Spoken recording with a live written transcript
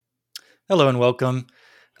Hello and welcome.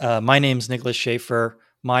 My name's Nicholas Schafer.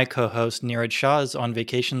 My co-host Niraj Shah is on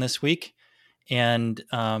vacation this week, and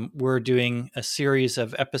we're doing a series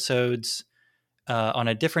of episodes on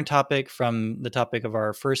a different topic from the topic of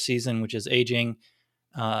our first season, which is aging.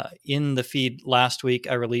 In the feed last week,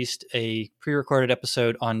 I released a pre-recorded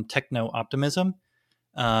episode on techno-optimism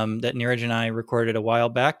that Niraj and I recorded a while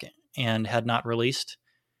back and had not released.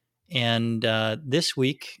 And this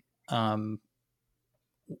week, one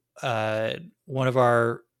of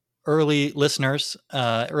our early listeners,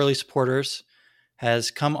 early supporters,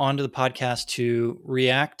 has come onto the podcast to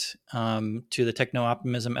react to the Techno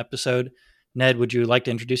Optimism episode. Ned, would you like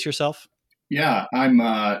to introduce yourself? Yeah, I'm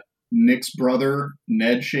Nick's brother,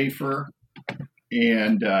 Ned Schafer,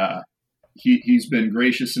 and he's been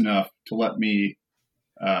gracious enough to let me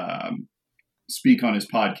speak on his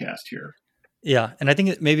podcast here. Yeah, and I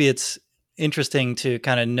think maybe it's interesting to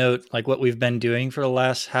kind of note like what we've been doing for the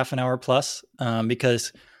last half an hour plus,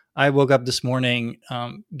 because I woke up this morning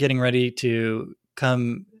getting ready to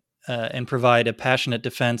come and provide a passionate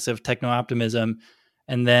defense of techno optimism.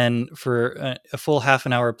 And then for a full half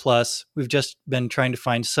an hour plus, we've just been trying to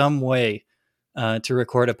find some way to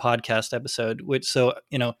record a podcast episode. Which, so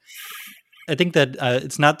I think that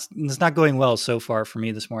it's not going well so far for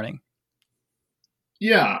me this morning.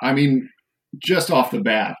 Yeah, I mean, just off the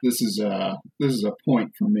bat, this is a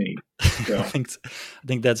point for me. So. I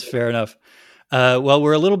think that's fair enough. Well,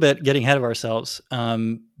 we're a little bit getting ahead of ourselves,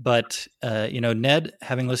 but Ned,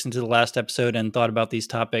 having listened to the last episode and thought about these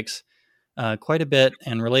topics quite a bit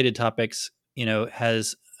and related topics,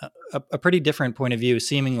 has a pretty different point of view,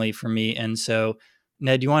 seemingly for me. And so,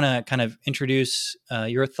 Ned, you want to kind of introduce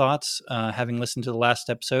your thoughts, having listened to the last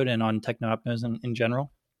episode and on techno-optimism in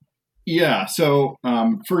general? Yeah, so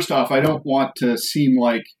first off, I don't want to seem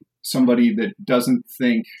like somebody that doesn't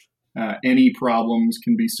think any problems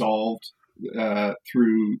can be solved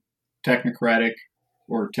through technocratic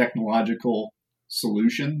or technological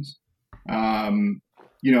solutions.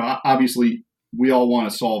 Obviously, we all want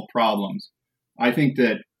to solve problems. I think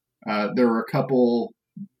that there are a couple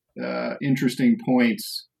interesting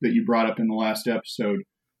points that you brought up in the last episode,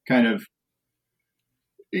 kind of,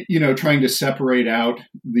 trying to separate out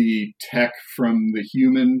the tech from the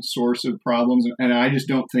human source of problems. And I just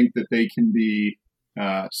don't think that they can be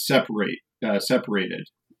separated.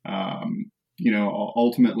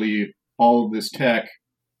 Ultimately, all of this tech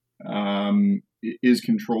is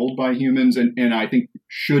controlled by humans, and I think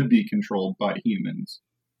should be controlled by humans.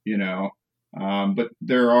 But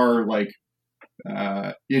there are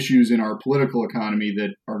issues in our political economy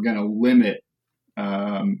that are going to limit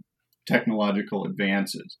technological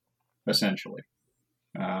advances, essentially.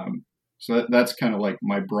 So that's kind of like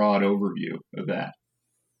my broad overview of that.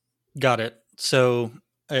 Got it. So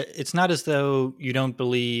it's not as though you don't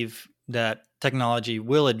believe that technology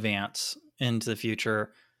will advance into the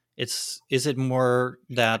future. Is it more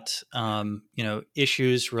that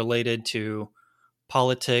issues related to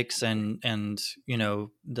politics and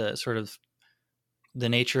the sort of the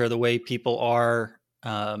nature of the way people are,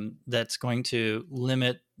 that's going to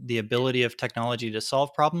limit the ability of technology to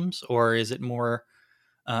solve problems? Or is it more,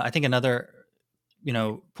 I think another,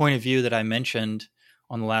 point of view that I mentioned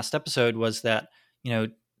on the last episode was that,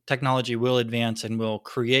 technology will advance and will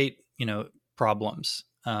create, problems.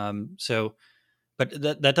 But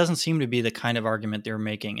that doesn't seem to be the kind of argument they're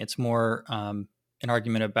making. It's more an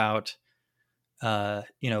argument about,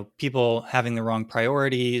 people having the wrong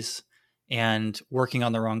priorities and working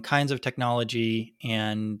on the wrong kinds of technology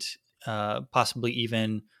and possibly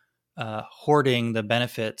even hoarding the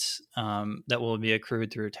benefits that will be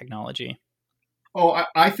accrued through technology. Oh,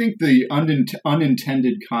 I think the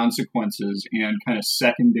unintended consequences and kind of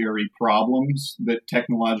secondary problems that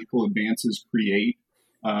technological advances create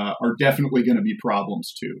are definitely going to be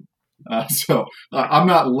problems too. I'm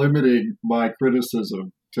not limiting my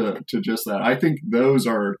criticism to just that. I think those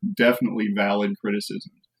are definitely valid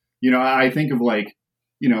criticisms. I think of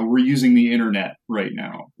we're using the internet right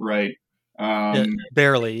now, right?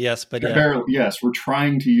 Barely, yes, but yeah. Barely, yes, we're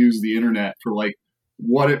trying to use the internet for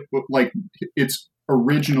its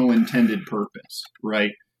original intended purpose,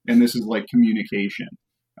 right? And this is like communication.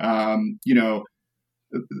 The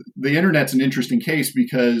internet's an interesting case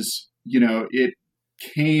because it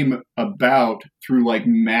came about through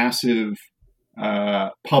massive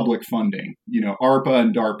public funding. ARPA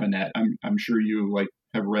and DARPANet. I'm sure you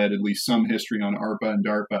have read at least some history on ARPA and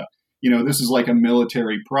DARPA. This is like a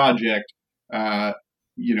military project. A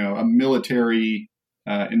military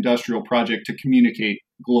industrial project to communicate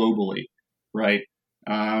globally, right?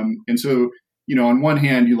 And so, on one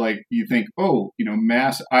hand, you think,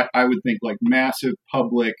 I would think massive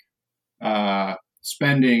public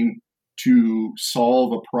spending to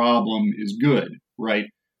solve a problem is good, right?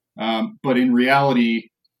 But in reality,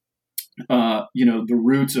 the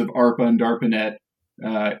roots of ARPA and DARPANET,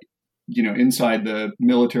 inside the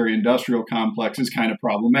military-industrial complex is kind of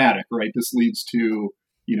problematic, right? This leads to,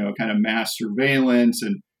 kind of mass surveillance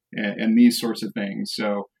and these sorts of things.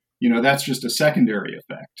 So, that's just a secondary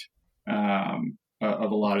effect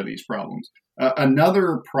of a lot of these problems.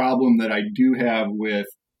 Another problem that I do have with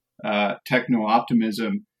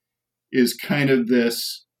techno-optimism is kind of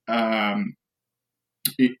this,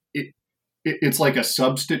 it's like a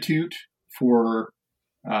substitute for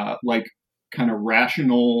like kind of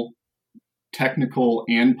rational, technical,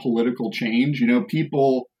 and political change.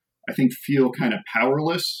 People, I think, feel kind of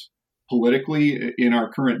powerless politically in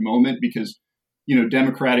our current moment because,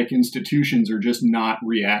 democratic institutions are just not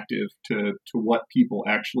reactive to what people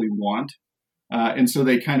actually want. And so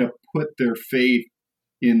they kind of put their faith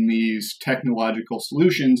in these technological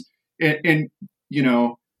solutions. And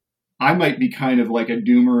I might be kind of like a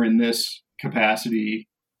doomer in this capacity,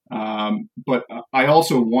 but I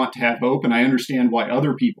also want to have hope, and I understand why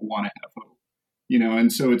other people want to have hope.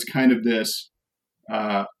 And so it's kind of this,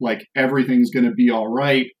 like everything's going to be all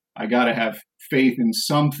right. I got to have faith in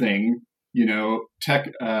something.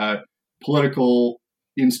 Political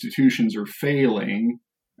institutions are failing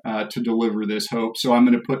to deliver this hope, so I'm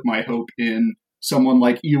going to put my hope in someone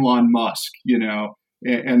like Elon Musk.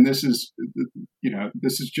 And this is,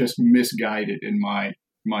 this is just misguided in my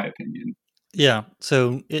opinion. Yeah.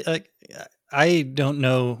 So I don't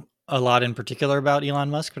know a lot in particular about Elon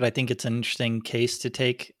Musk, but I think it's an interesting case to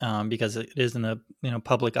take because it is in the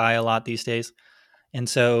public eye a lot these days. And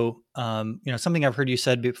so something I've heard you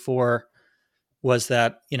said before was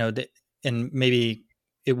that and maybe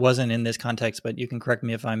it wasn't in this context, but you can correct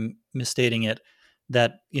me if I'm misstating it.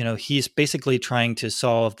 That he's basically trying to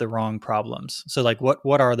solve the wrong problems. So like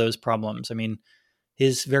what are those problems? I mean,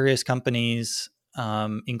 his various companies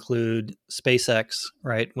include SpaceX,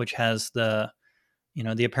 right, which has the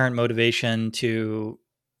apparent motivation to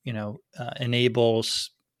enable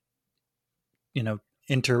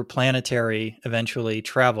interplanetary eventually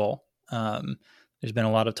travel. There's been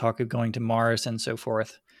a lot of talk of going to Mars and so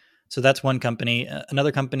forth. So that's one company.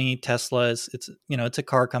 Another company, Tesla, it's a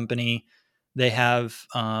car company. They have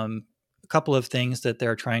a couple of things that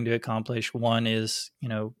they're trying to accomplish. One is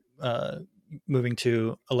moving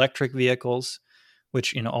to electric vehicles,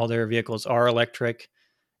 which all their vehicles are electric,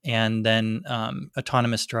 and then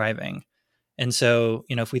autonomous driving. And so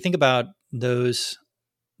if we think about those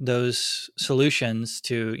solutions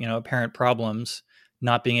to apparent problems,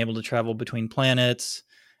 not being able to travel between planets,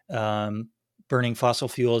 burning fossil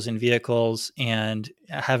fuels in vehicles, and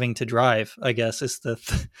having to drive, I guess is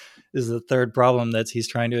the third problem that he's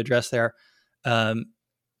trying to address there.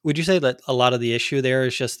 Would you say that a lot of the issue there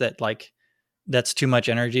is just that like that's too much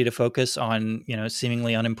energy to focus on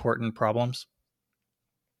seemingly unimportant problems?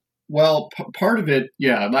 Well, part of it,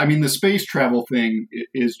 yeah. I mean, the space travel thing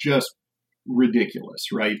is just ridiculous,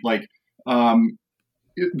 right? Like,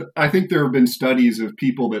 I think there have been studies of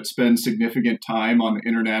people that spend significant time on the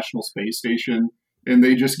International Space Station and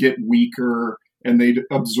they just get weaker and they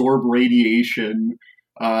absorb radiation.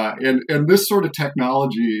 And this sort of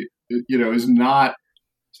technology, is not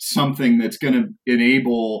something that's going to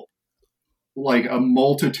enable like a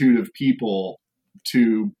multitude of people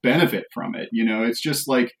to benefit from it. It's just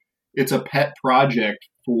like it's a pet project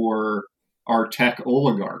for our tech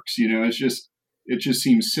oligarchs. It just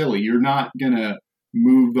seems silly. You're not going to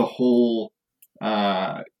move the whole,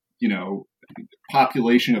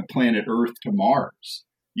 population of planet Earth to Mars.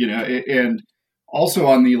 And also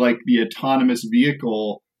on the autonomous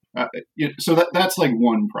vehicle. So that's like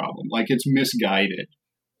one problem. Like it's misguided.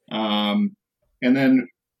 And then,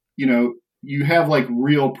 you have like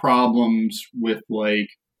real problems with like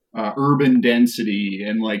urban density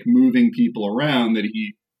and like moving people around that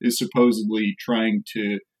he is supposedly trying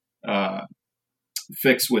to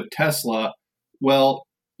fix with Tesla. Well,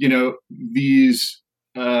 these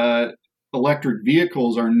electric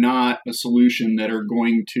vehicles are not a solution that are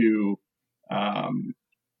going to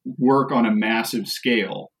work on a massive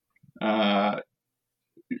scale.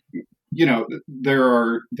 There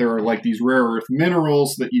are like these rare earth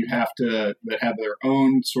minerals that that have their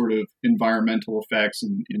own sort of environmental effects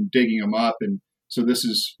in digging them up. And so this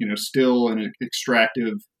is, still an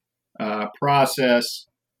extractive process.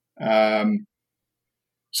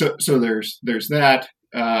 So there's that.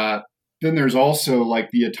 Then there's also like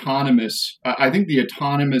the autonomous, I think the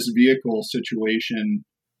autonomous vehicle situation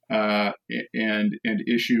and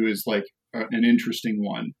issue is like an interesting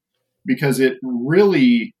one because it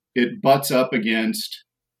butts up against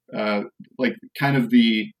like kind of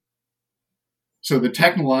the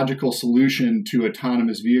technological solution to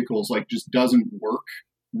autonomous vehicles like just doesn't work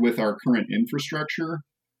with our current infrastructure.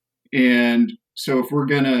 And so if we're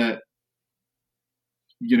going to,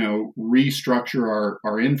 restructure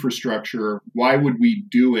our infrastructure, why would we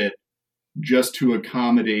do it just to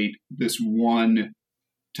accommodate this one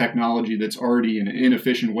technology that's already an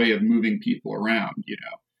inefficient way of moving people around?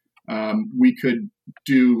 We could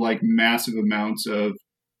do like massive amounts of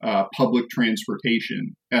public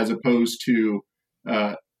transportation as opposed to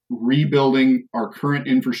rebuilding our current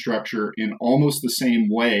infrastructure in almost the same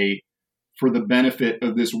way for the benefit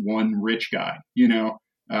of this one rich guy.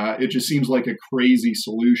 It just seems like a crazy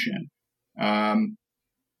solution. And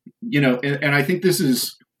I think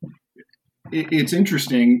it's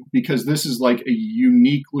interesting because this is like a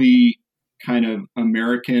uniquely kind of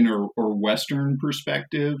American or Western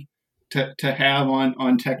perspective to have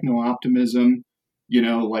on techno-optimism,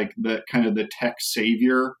 like the kind of the tech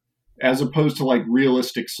savior, as opposed to like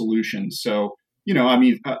realistic solutions. So, I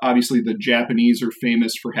mean, obviously the Japanese are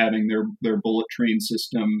famous for having their bullet train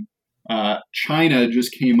system. China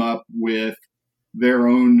just came up with their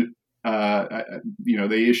own, they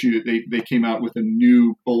came out with a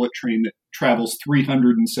new bullet train that travels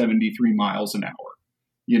 373 miles an hour,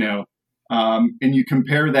 and you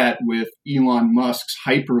compare that with Elon Musk's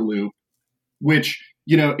Hyperloop, which,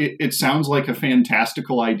 it sounds like a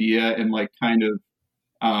fantastical idea and like kind of,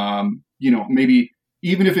 maybe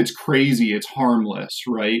even if it's crazy, it's harmless,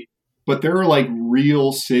 right? But there are like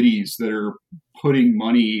real cities that are putting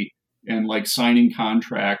money and like signing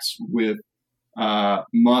contracts with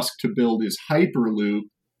Musk to build his Hyperloop,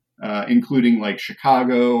 including like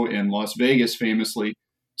Chicago and Las Vegas famously.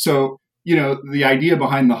 So, the idea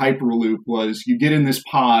behind the Hyperloop was you get in this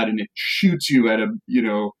pod and it shoots you at a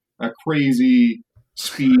crazy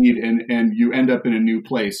speed and you end up in a new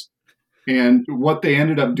place. And what they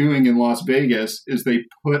ended up doing in Las Vegas is they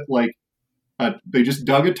put they just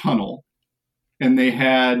dug a tunnel and they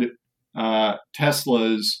had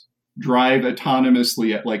Teslas drive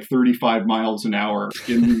autonomously at like 35 miles an hour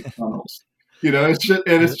in these tunnels.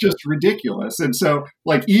 It's just ridiculous. And so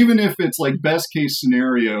like, even if it's like best case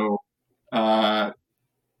scenario, that's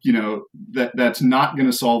not going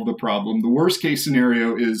to solve the problem. The worst case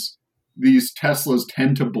scenario is these Teslas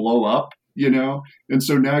tend to blow up, and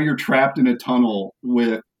so now you're trapped in a tunnel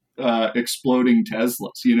with exploding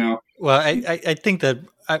Teslas. Well, I think that,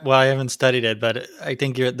 I haven't studied it, but I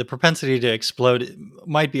think the propensity to explode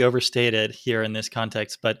might be overstated here in this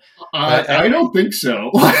context. But I don't think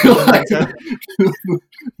so.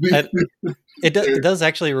 It does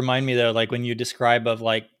actually remind me, though, like when you describe of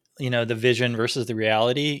like, the vision versus the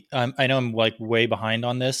reality. I know I'm like way behind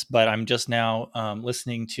on this, but I'm just now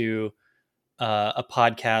listening to a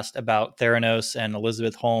podcast about Theranos and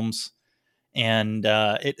Elizabeth Holmes. And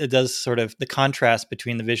it does sort of the contrast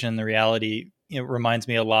between the vision and the reality. It reminds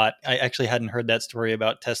me a lot. I actually hadn't heard that story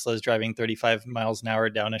about Teslas driving 35 miles an hour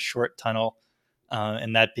down a short tunnel,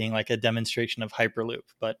 and that being like a demonstration of Hyperloop.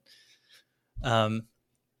 But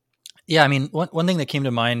yeah, I mean, one thing that came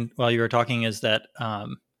to mind while you were talking is that,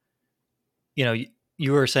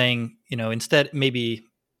 you were saying, instead, maybe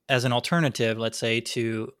as an alternative, let's say,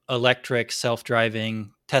 to electric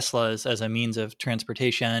self-driving Teslas as a means of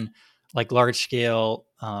transportation, like large scale,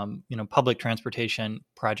 public transportation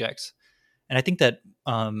projects. And I think that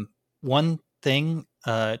one thing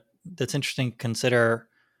that's interesting to consider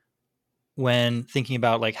when thinking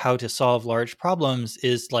about like how to solve large problems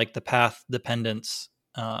is like the path dependence.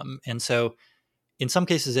 And so in some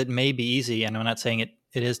cases it may be easy, and I'm not saying it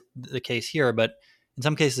is the case here, but in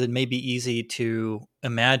some cases it may be easy to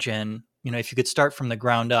imagine, if you could start from the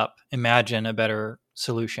ground up, imagine a better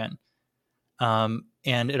solution. And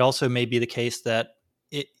it also may be the case that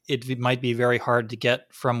it might be very hard to get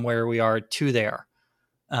from where we are to there.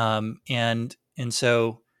 And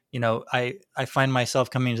so, I find myself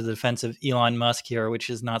coming to the defense of Elon Musk here, which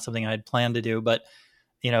is not something I had planned to do, but,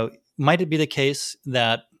 might it be the case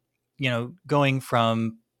that, going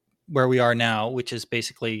from where we are now, which is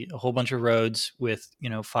basically a whole bunch of roads with,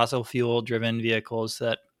 fossil fuel driven vehicles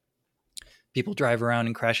that people drive around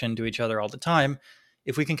and crash into each other all the time,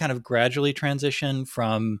 if we can kind of gradually transition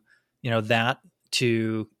from, that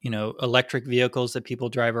to, electric vehicles that people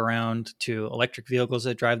drive around, to electric vehicles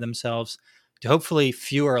that drive themselves, to hopefully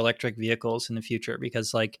fewer electric vehicles in the future.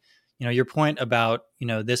 Because like, your point about,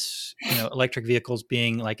 this, electric vehicles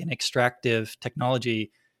being like an extractive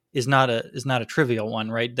technology is not a trivial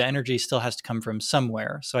one, right? The energy still has to come from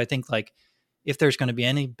somewhere. So I think like, if there's going to be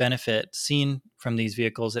any benefit seen from these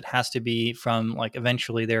vehicles, it has to be from like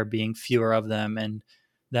eventually there being fewer of them and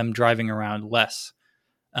them driving around less.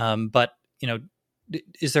 But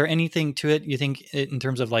is there anything to it you think in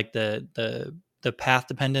terms of like the path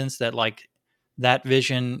dependence that like that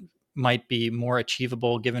vision might be more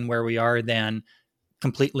achievable given where we are than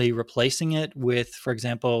completely replacing it with, for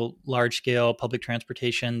example, large scale public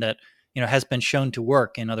transportation that has been shown to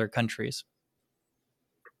work in other countries?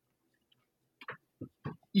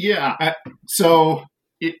 Yeah. So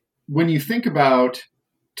when you think about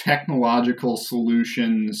technological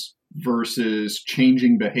solutions versus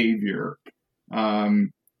changing behavior,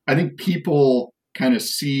 I think people kind of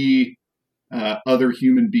see other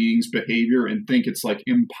human beings' behavior and think it's like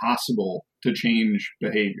impossible to change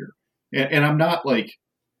behavior. And I'm not like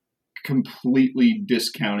completely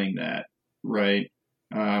discounting that, right?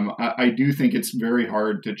 I do think it's very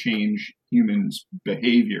hard to change humans'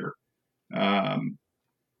 behavior. Um,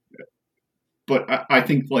 but I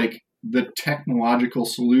think like the technological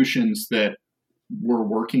solutions that we're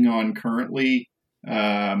working on currently,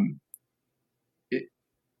 um,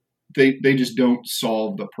 they just don't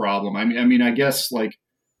solve the problem. I guess like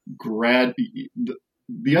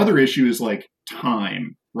the other issue is like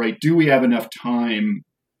time, right? Do we have enough time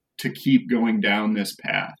to keep going down this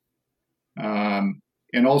path?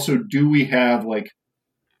 And also, do we have like,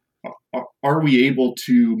 are we able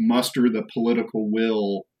to muster the political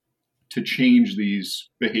will to change these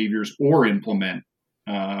behaviors or implement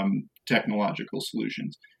technological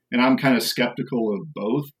solutions? And I'm kind of skeptical of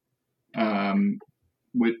both,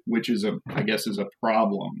 which is I guess is a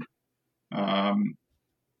problem.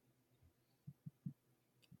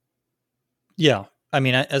 Yeah, I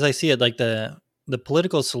mean, as I see it, like the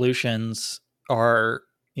political solutions are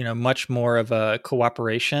much more of a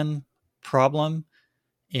cooperation problem,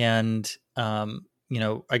 and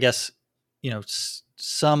I guess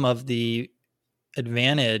some of the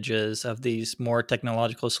advantages of these more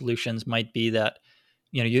technological solutions might be that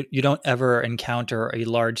you don't ever encounter a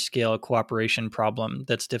large scale cooperation problem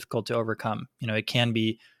that's difficult to overcome. It can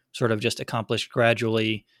be sort of just accomplished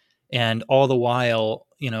gradually, and all the while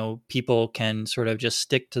people can sort of just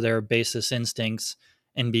stick to their basis instincts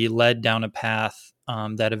and be led down a path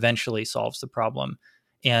that eventually solves the problem.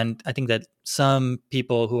 And I think that some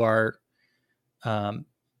people who are um,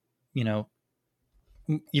 you know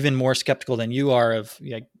even more skeptical than you are of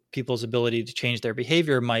like people's ability to change their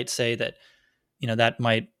behavior might say that that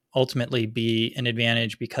might ultimately be an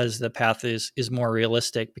advantage because the path is more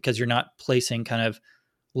realistic, because you're not placing kind of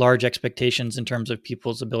large expectations in terms of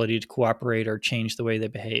people's ability to cooperate or change the way they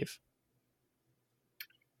behave.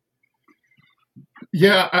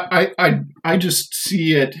 Yeah, I just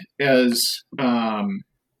see it as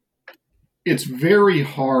it's very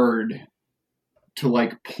hard to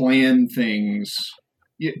like plan things.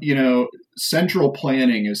 Central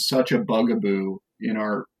planning is such a bugaboo in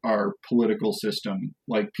our political system.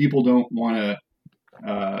 Like people don't want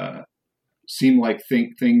to seem like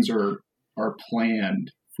think things are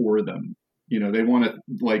planned for them. They want to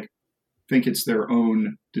like think it's their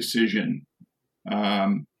own decision.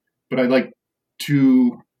 But I like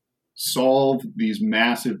to solve these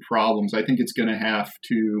massive problems. I think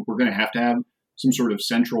we're going to have some sort of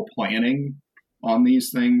central planning on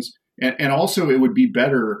these things. And also it would be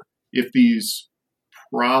better if these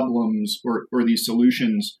problems or these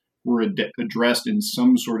solutions were addressed in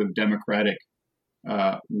some sort of democratic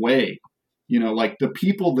way. Like the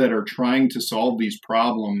people that are trying to solve these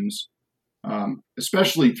problems,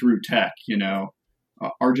 especially through tech,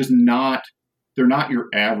 are just not, they're not your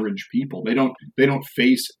average people. They don't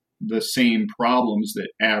face the same problems that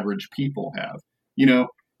average people have,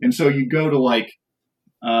 and so you go to like,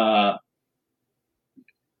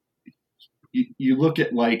 you look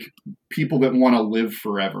at like people that want to live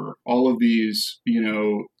forever, all of these,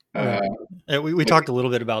 Right. We talked a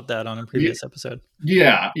little bit about that on a previous episode.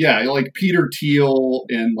 yeah, like Peter Thiel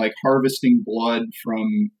and like harvesting blood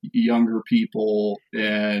from younger people,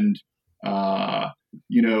 and Vitalik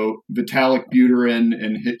Buterin,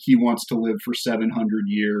 and he wants to live for 700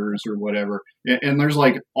 years or whatever. And there's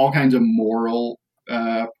like all kinds of moral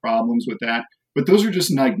problems with that, but those are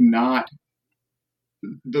just like not.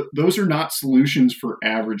 Those are not solutions for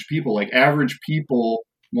average people. Like average people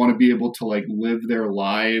want to be able to like live their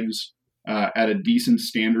lives at a decent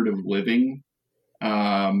standard of living,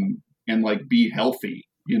 and like be healthy.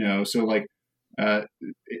 So like, uh,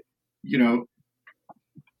 you know,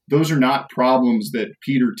 those are not problems that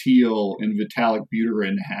Peter Thiel and Vitalik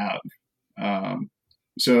Buterin have.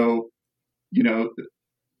 So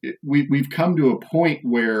we've come to a point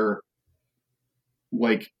where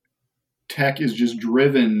like tech is just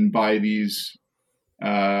driven by these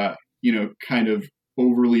kind of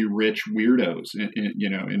overly rich weirdos,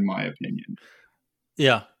 in my opinion.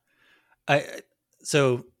 Yeah. I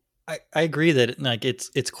So I agree that like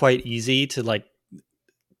it's quite easy to like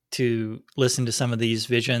to listen to some of these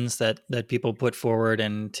visions that people put forward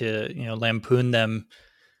and to lampoon them.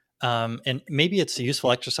 And maybe it's a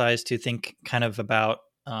useful exercise to think kind of about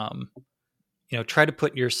try to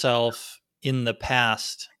put yourself in the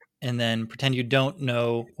past and then pretend you don't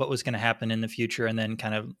know what was going to happen in the future, and then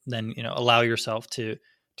kind of then allow yourself to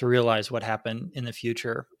realize what happened in the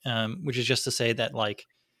future, which is just to say that like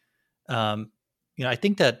um, I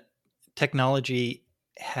think that technology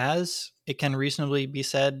has, it can reasonably be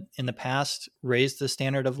said, in the past raised the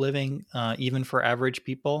standard of living, even for average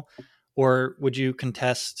people. Or would you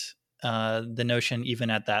contest the notion even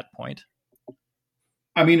at that point?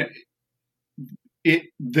 I mean,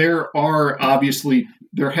 there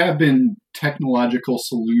have been technological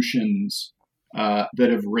solutions that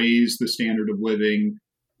have raised the standard of living,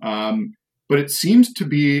 but it seems to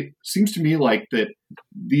me like that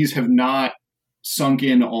these have not sunk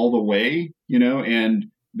in all the way, and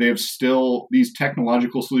they have still these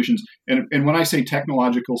technological solutions. And when I say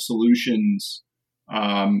technological solutions,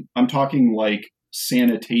 I'm talking like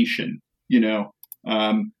sanitation.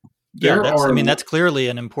 Um, Yeah, there are that's clearly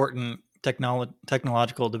an important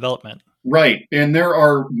technological development. Right. And there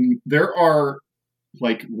are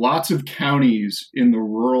like lots of counties in the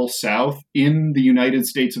rural South in the United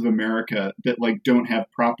States of America that like don't have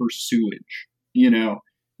proper sewage, you know.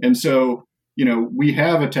 And so, we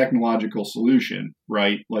have a technological solution,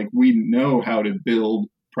 right? Like we know how to build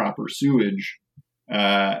proper sewage,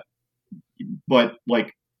 uh, but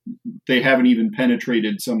like they haven't even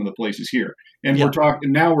penetrated some of the places here. And Yeah.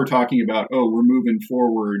 we're talking about, oh, we're moving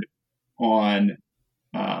forward on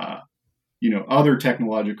uh, other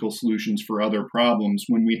technological solutions for other problems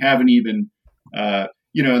when we haven't even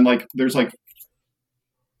and like there's like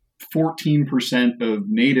 14% of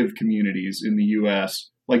native communities in the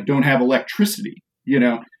US like don't have electricity.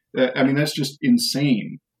 I mean, that's just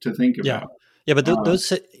insane to think Yeah. about. Yeah, but uh,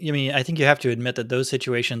 I think you have to admit that those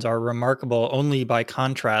situations are remarkable only by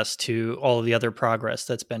contrast to all of the other progress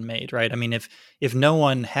that's been made, right? I mean, if no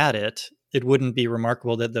one had it, it wouldn't be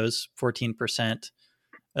remarkable that those 14%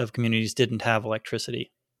 of communities didn't have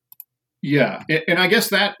electricity. yeah, and I guess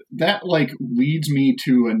that like leads me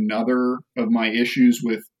to another of my issues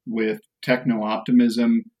with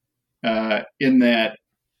techno-optimism, in that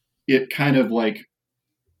it kind of like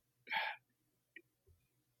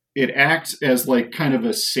it acts as like kind of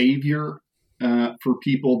a savior for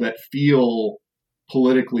people that feel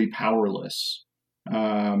politically powerless.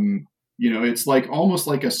 It's like almost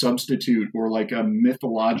like a substitute or like a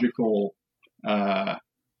mythological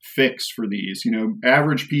fix for these.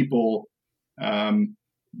 Average people um,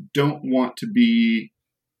 don't want to be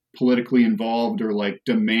politically involved or like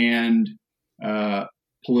demand uh,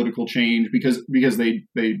 political change because they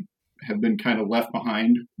have been kind of left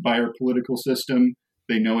behind by our political system.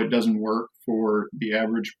 They know it doesn't work for the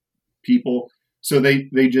average people, so they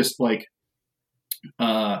just like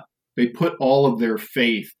they put all of their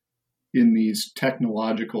faith in these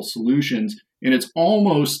technological solutions, and it's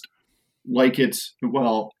almost like it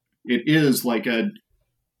is like a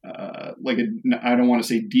I don't want to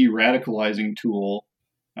say de-radicalizing tool,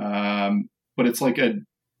 but it's like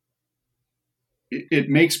it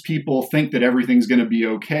makes people think that everything's going to be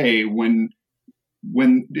okay when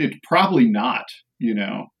it's probably not,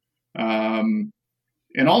 Um,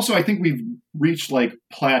 and also, I think we've reached like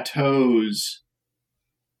plateaus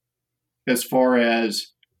as far as,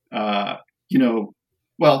 uh, you know,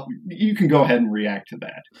 well, you can go ahead and react to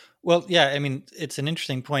that. Well, yeah, I mean, it's an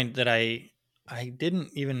interesting point that I didn't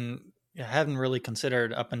even I haven't really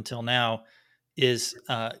considered up until now. Is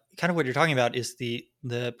kind of what you're talking about is the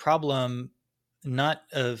problem not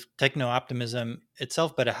of techno optimism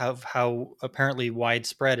itself, but of how apparently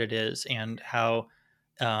widespread it is, and how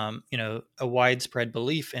a widespread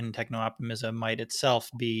belief in techno optimism might itself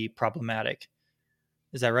be problematic.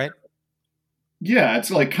 Is that right? Yeah, it's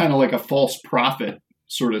like kind of like a false prophet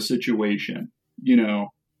sort of situation, you know.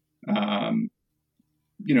 Um,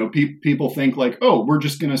 people think like, oh, we're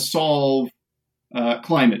just going to solve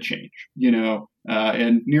climate change,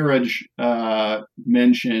 and Neeraj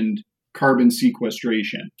mentioned carbon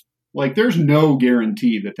sequestration. Like, there's no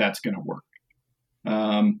guarantee that that's going to work.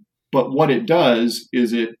 But what it does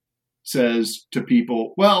is it says to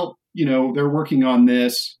people, well, they're working on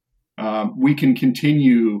this. We can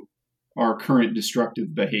continue our current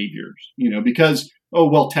destructive behaviors, because, oh,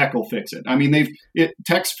 well, tech will fix it. I mean,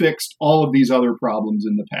 tech's fixed all of these other problems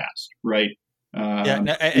in the past, right? Yeah, Um,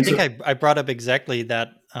 no, I and think so, I brought up exactly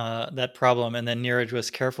that problem, and then Neeraj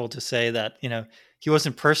was careful to say that he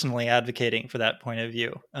wasn't personally advocating for that point of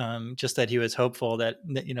view, just that he was hopeful that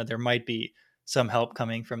there might be some help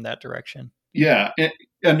coming from that direction. Yeah.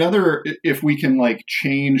 Another, if we can like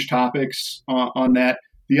change topics on that,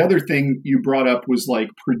 the other thing you brought up was like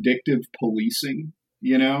predictive policing,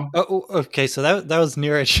 you know? Okay. So that was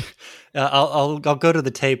Neeraj. I'll go to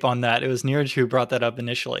the tape on that. It was Neeraj who brought that up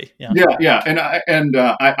initially. Yeah. Yeah, yeah, I'm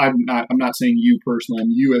not saying you personally.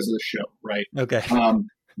 I'm you as a show, right? Okay.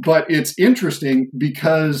 But it's interesting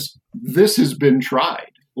because this has been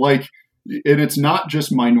tried. Like, and it's not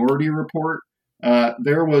just Minority Report.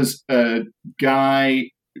 There was a guy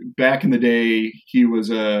back in the day. He was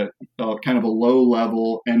a kind of a low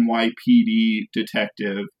level NYPD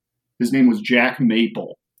detective. His name was Jack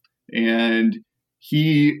Maple, and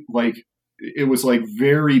he like it was like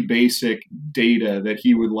very basic data that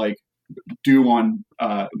he would like do on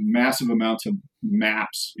massive amounts of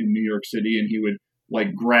maps in New York City, and he would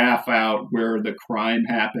like graph out where the crime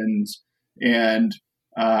happens. And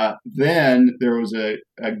then there was a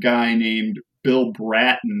guy named Bill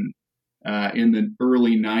Bratton in the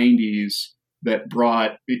early '90s that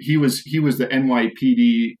brought. He was the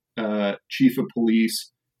NYPD chief of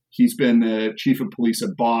police. He's been the chief of police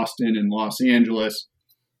of Boston and Los Angeles,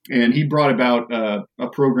 and he brought about a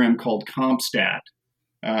program called CompStat.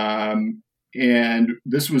 And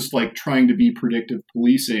this was like trying to be predictive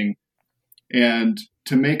policing. And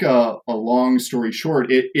to make a long story short,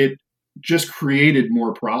 it just created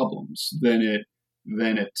more problems than it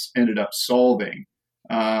ended up solving.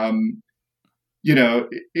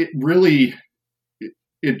 It really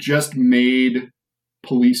it just made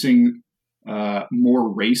policing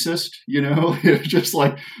more racist. It just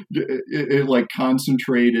like it like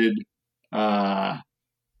concentrated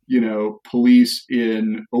police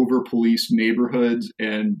in over policed neighborhoods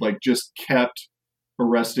and like just kept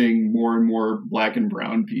arresting more and more black and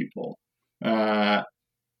brown people.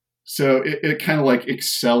 So it kind of like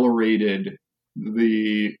accelerated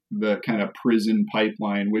the kind of prison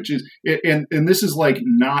pipeline, which is and this is like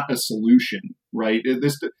not a solution, right?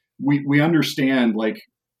 We understand like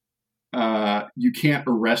you can't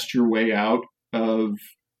arrest your way out of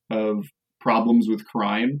problems with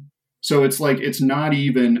crime. So it's like it's not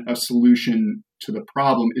even a solution to the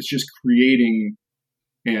problem. It's just creating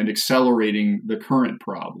and accelerating the current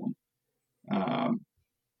problem.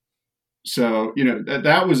 So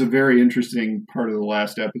that was a very interesting part of the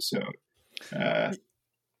last episode.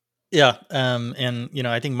 Yeah. And,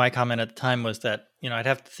 I think my comment at the time was that, I'd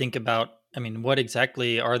have to think about, what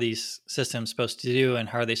exactly are these systems supposed to do and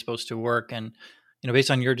how are they supposed to work? And,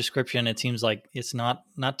 based on your description, it seems like it's not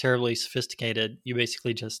terribly sophisticated. You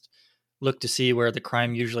basically just look to see where the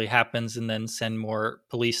crime usually happens and then send more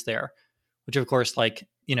police there, which of course,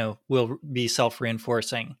 will be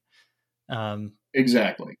self-reinforcing.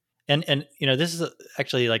 Exactly. And this is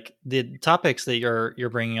actually like the topics that you're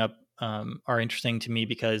bringing up are interesting to me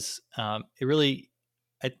because it really,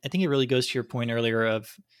 I think it really goes to your point earlier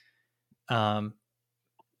of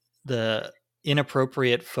the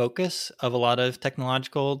inappropriate focus of a lot of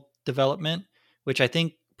technological development, which I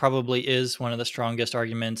think probably is one of the strongest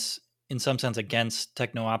arguments in some sense against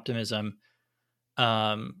techno-optimism.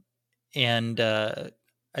 And I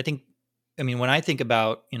think, when I think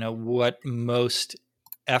about, what most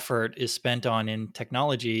effort is spent on in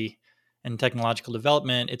technology and technological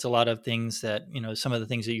development, it's a lot of things that, some of the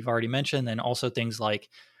things that you've already mentioned, and also things like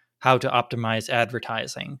how to optimize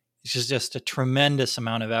advertising. It's just a tremendous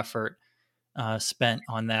amount of effort spent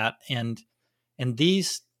on that. And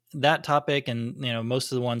that topic and,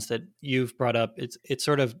 most of the ones that you've brought up, it's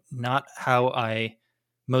sort of not how I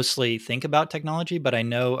mostly think about technology, but I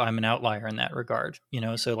know I'm an outlier in that regard.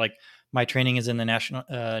 So like my training is in the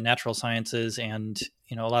natural sciences, and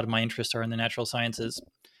a lot of my interests are in the natural sciences.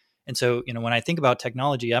 And so when I think about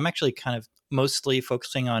technology, I'm actually kind of mostly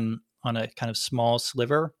focusing on a kind of small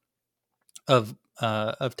sliver of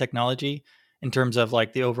technology in terms of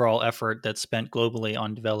like the overall effort that's spent globally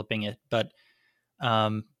on developing it. But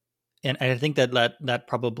and I think that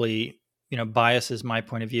probably biases my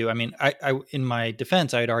point of view. I in my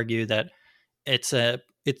defense, I'd argue that it's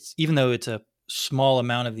even though it's a small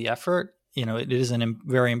amount of the effort, it is a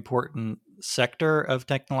very important sector of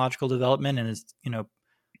technological development, and is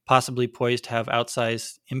possibly poised to have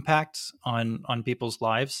outsized impacts on people's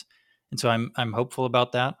lives. And so I'm hopeful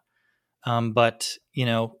about that. But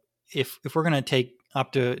if we're going to take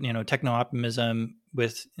techno-optimism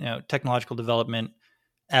with technological development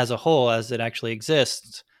as a whole, as it actually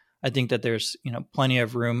exists, I think that there's plenty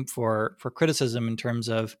of room for criticism in terms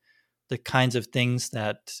of the kinds of things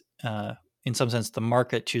that, in some sense, the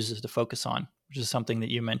market chooses to focus on, which is something that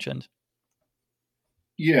you mentioned.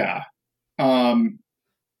 Yeah, and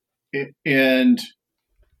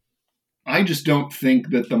I just don't think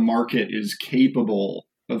that the market is capable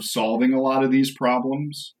of solving a lot of these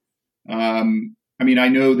problems. I mean, I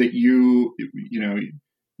know that you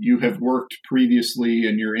have worked previously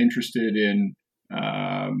and you're interested in,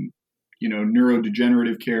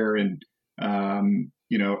 neurodegenerative care and,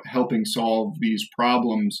 helping solve these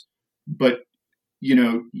problems. But, you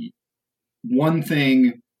know, one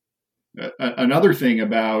thing, another thing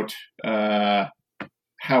about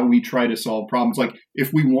how we try to solve problems, like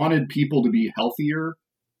if we wanted people to be healthier,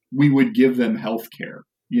 we would give them health care,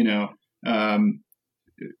 um,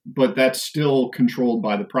 but that's still controlled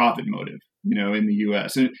by the profit motive, in the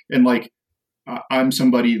U.S. And like, I'm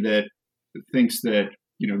somebody that thinks that,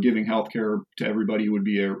 giving healthcare to everybody would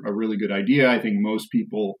be a really good idea. I think most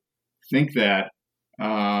people think that.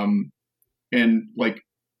 And like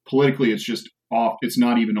politically, it's just off. It's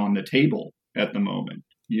not even on the table at the moment,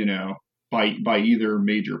 by either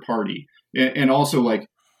major party. And also like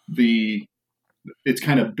it's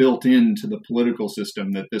kind of built into the political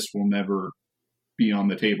system that this will never be on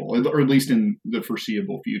the table, or at least in the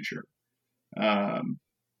foreseeable future.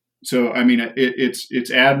 So, I mean,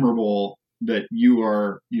 it's admirable that you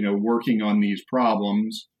are, working on these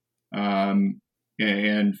problems and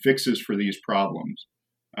fixes for these problems.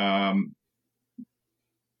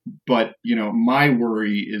 But my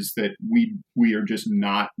worry is that we are just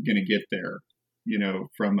not going to get there,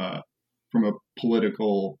 from a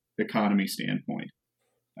political economy standpoint.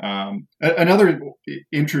 Another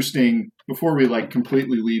interesting, before we like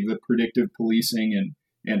completely leave the predictive policing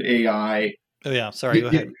and AI. Oh yeah, sorry, go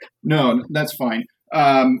ahead. No, that's fine.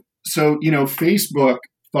 So Facebook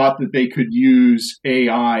thought that they could use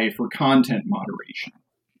AI for content moderation.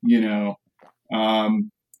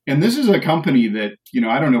 And this is a company that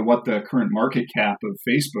I don't know what the current market cap of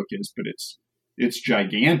Facebook is, but it's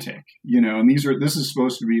gigantic. And this is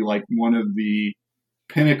supposed to be like one of the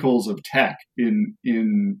pinnacles of tech in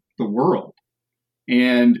the world.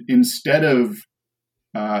 And instead of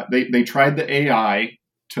they tried the AI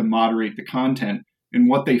to moderate the content, and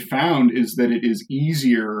what they found is that it is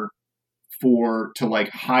easier to like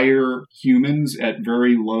hire humans at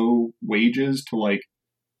very low wages to like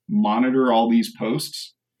monitor all these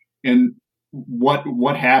posts. And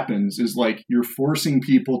what happens is like you're forcing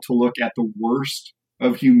people to look at the worst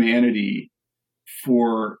of humanity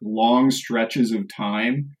for long stretches of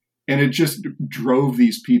time, and it just drove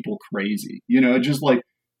these people crazy. It just like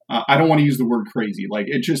I don't want to use the word crazy, like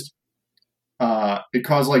it just it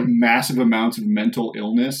caused like massive amounts of mental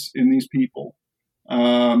illness in these people.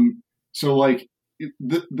 So like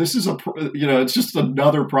this is it's just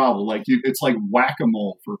another problem. Like it's like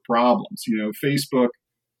whack-a-mole for problems. Facebook.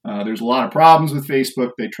 There's a lot of problems with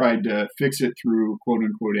Facebook. They tried to fix it through quote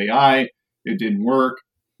unquote AI. It didn't work.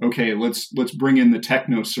 Okay, let's bring in the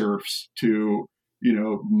techno serfs to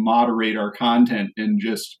moderate our content and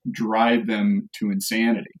just drive them to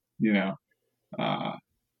insanity. Yeah,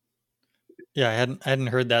 I hadn't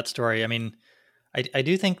heard that story. I mean, I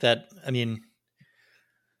do think that, I mean,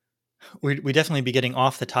 we definitely be getting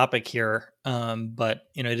off the topic here, but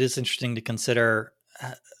it is interesting to consider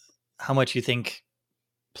how much you think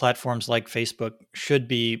platforms like Facebook should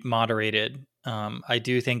be moderated. I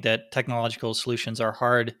do think that technological solutions are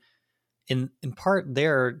hard, in part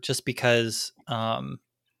there just because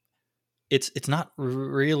it's not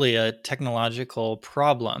really a technological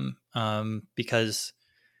problem, because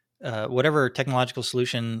whatever technological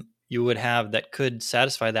solution you would have that could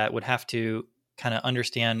satisfy that would have to kind of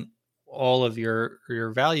understand all of your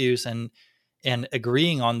values, and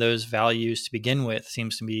agreeing on those values to begin with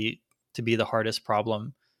seems to be the hardest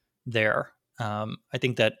problem there. I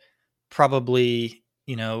think that probably,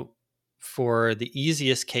 for the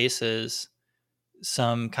easiest cases,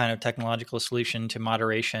 some kind of technological solution to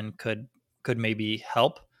moderation could maybe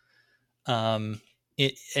help. And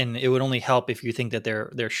it would only help if you think that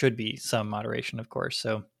there should be some moderation, of course.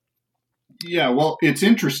 So, yeah, well, it's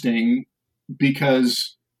interesting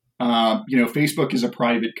because Facebook is a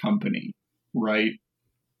private company, right?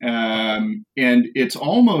 And it's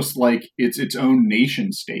almost like it's its own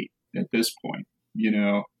nation state at this point.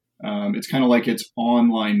 It's kind of like its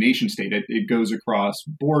online nation state. It goes across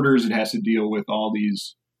borders. It has to deal with all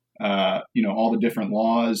these, all the different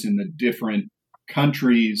laws in the different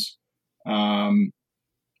countries. And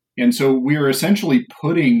so we're essentially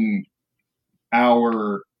putting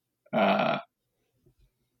our,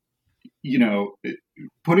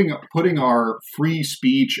 putting our free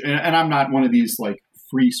speech, and I'm not one of these like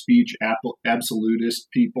free speech absolutist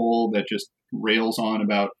people that just rails on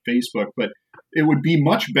about Facebook, but it would be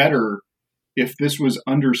much better if this was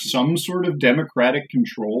under some sort of democratic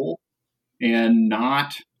control and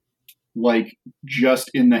not like just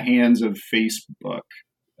in the hands of Facebook.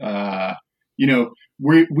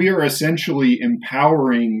 We are essentially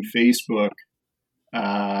empowering Facebook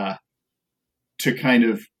to kind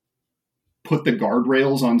of put the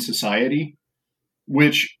guardrails on society,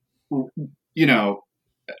 which,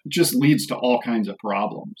 just leads to all kinds of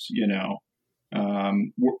problems.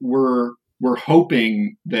 We're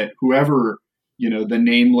hoping that whoever, the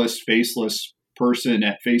nameless, faceless person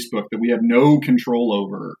at Facebook that we have no control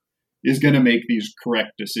over is going to make these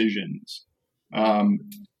correct decisions. And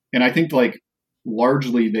I think like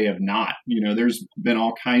largely they have not. There's been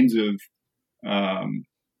all kinds of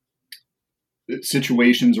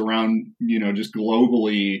situations around, just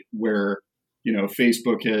globally where,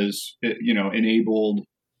 Facebook has, enabled,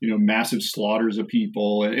 massive slaughters of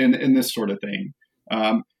people and this sort of thing.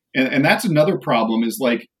 And that's another problem is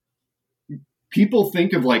like people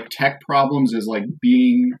think of like tech problems as like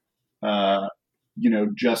being,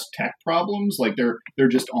 just tech problems. Like they're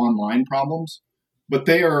just online problems, but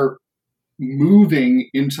they are moving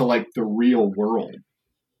into like the real world.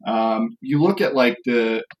 You look at like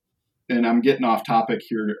and I'm getting off topic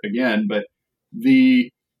here again, but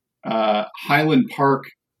the Highland Park,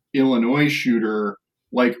 Illinois shooter,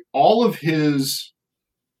 like all of his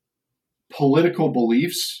political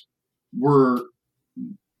beliefs were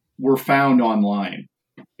found online.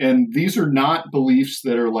 And these are not beliefs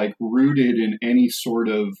that are like rooted in any sort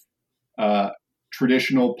of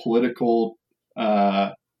traditional political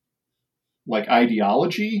like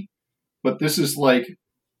ideology, but this is like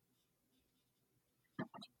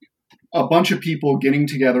a bunch of people getting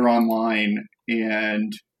together online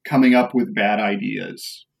and coming up with bad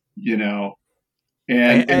ideas, I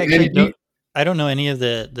don't know any of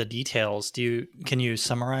the details. Can you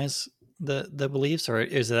summarize the beliefs, or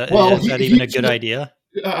is that even a good idea?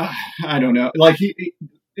 I don't know. Like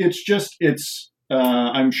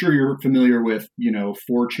I'm sure you're familiar with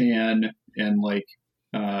 4chan and like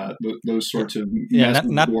those sorts of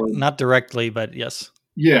not directly, but yes.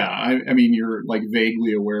 Yeah, I mean you're like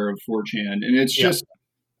vaguely aware of 4chan, and it's just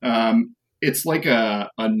it's like a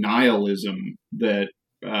nihilism that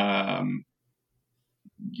I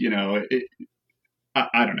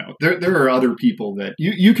don't know. There are other people that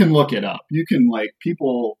you can look it up. You can like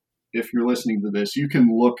people, if you're listening to this, you can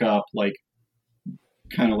look up like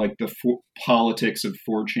kind of like the politics of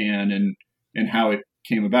 4chan and how it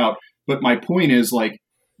came about. But my point is like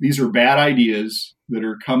these are bad ideas that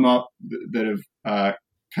are come up that have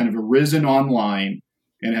kind of arisen online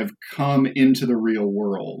and have come into the real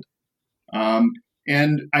world.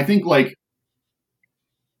 And I think like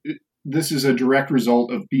this is a direct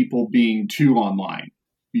result of people being too online,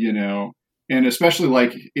 and especially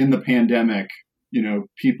like in the pandemic,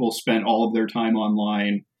 people spent all of their time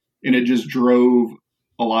online and it just drove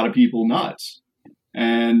a lot of people nuts.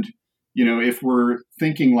 And, if we're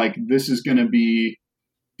thinking like this is going to be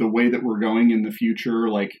the way that we're going in the future,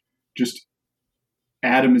 like just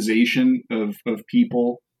atomization of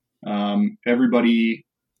people, everybody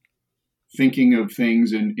thinking of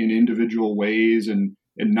things in individual ways and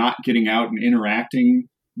not getting out and interacting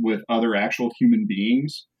with other actual human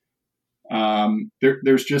beings.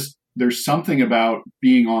 There's something about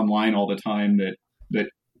being online all the time that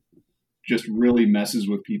just really messes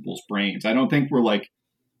with people's brains. I don't think we're like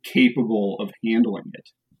capable of handling it.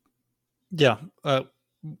 Yeah.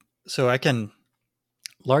 So I can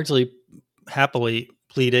largely happily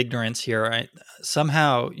plead ignorance here. I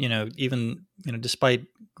somehow, even, despite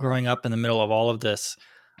growing up in the middle of all of this,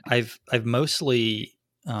 I've mostly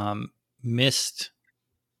missed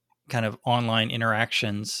kind of online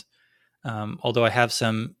interactions. Although I have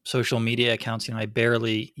some social media accounts, I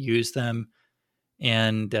barely use them.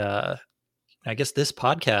 And I guess this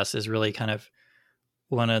podcast is really kind of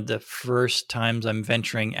one of the first times I'm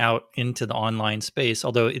venturing out into the online space,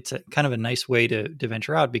 although it's kind of a nice way to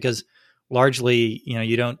venture out because largely,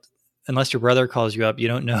 you don't, unless your brother calls you up, you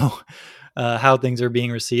don't know how things are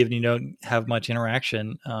being received and you don't have much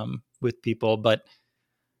interaction with people. But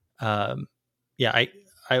I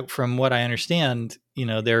from what I understand,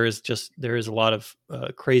 there is a lot of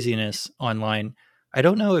craziness online. I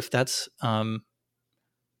don't know if that's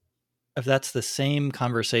the same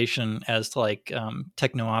conversation as like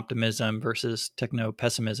techno-optimism versus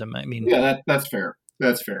techno-pessimism. I mean, yeah, that's fair.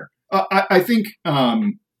 That's fair. I think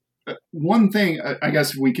one thing, I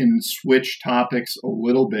guess we can switch topics a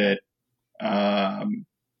little bit.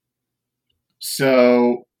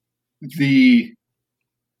 So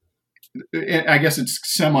I guess it's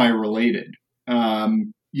semi-related.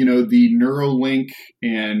 The Neuralink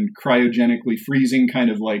and cryogenically freezing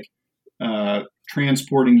kind of like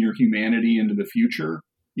transporting your humanity into the future.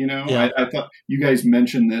 Yeah. I thought you guys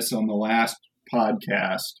mentioned this on the last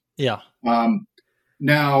podcast. Yeah.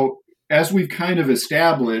 Now, as we've kind of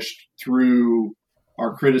established through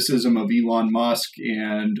our criticism of Elon Musk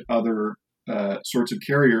and other sorts of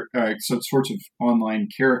online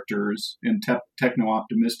characters and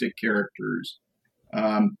techno-optimistic characters,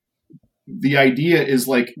 um, the idea is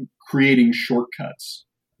like creating shortcuts.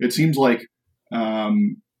 It seems like,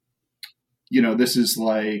 this is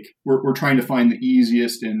like we're trying to find the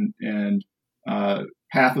easiest and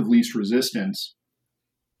path of least resistance.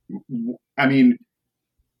 I mean,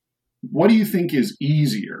 what do you think is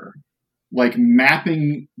easier? Like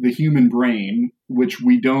mapping the human brain, which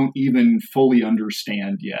we don't even fully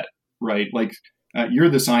understand yet, right? Like you're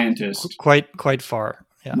the scientist, Quite far.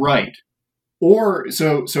 Yeah. right? Or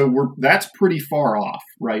so that's pretty far off,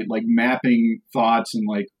 right? Like mapping thoughts and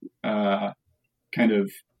like kind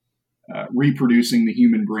of reproducing the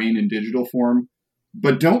human brain in digital form.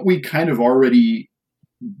 But don't we kind of already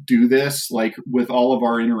do this, like with all of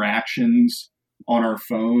our interactions on our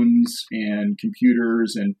phones and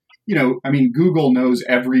computers? And, I mean, Google knows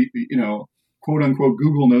quote unquote,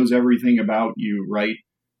 Google knows everything about you, right?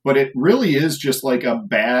 But it really is just like a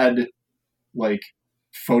bad, like,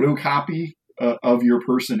 photocopy of your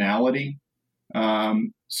personality.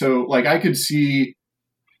 So, like, I could see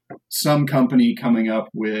some company coming up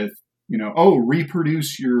with,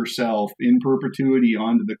 reproduce yourself in perpetuity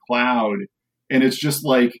onto the cloud. And it's just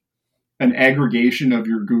like an aggregation of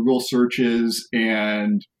your Google searches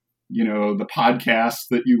and, the podcasts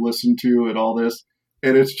that you listen to and all this.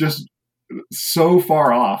 And it's just so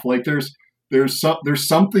far off. Like there's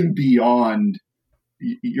something beyond.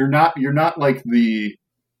 You're not like you're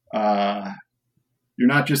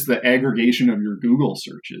not just the aggregation of your Google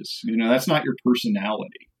searches. That's not your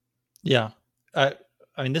personality. Yeah. I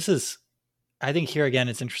mean, I think here again,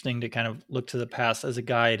 it's interesting to kind of look to the past as a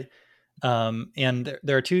guide. And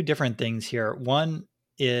there are two different things here. One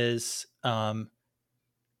is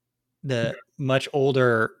the much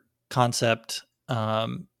older concept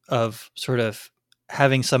of sort of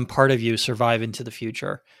having some part of you survive into the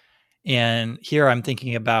future. And here I'm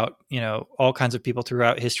thinking about, all kinds of people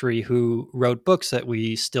throughout history who wrote books that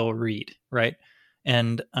we still read, right?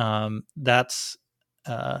 And that's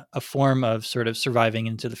a form of sort of surviving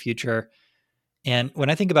into the future. And when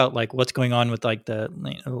I think about like what's going on with like the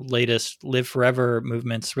latest live forever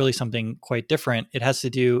movements, really something quite different. It has to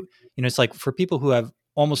do, it's like for people who have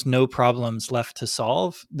almost no problems left to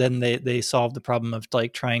solve, then they solve the problem of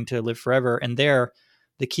like trying to live forever. And there,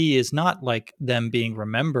 the key is not like them being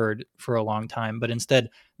remembered for a long time, but instead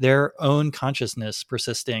their own consciousness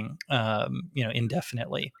persisting,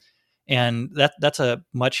 indefinitely. And that's a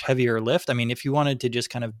much heavier lift. I mean, if you wanted to just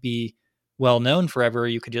kind of be well known forever,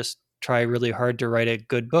 you could just try really hard to write a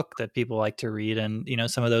good book that people like to read, and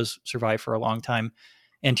some of those survive for a long time.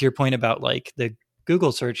 And to your point about like the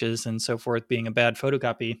Google searches and so forth being a bad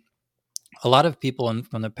photocopy, a lot of people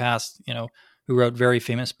from the past, who wrote very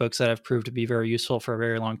famous books that have proved to be very useful for a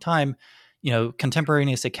very long time,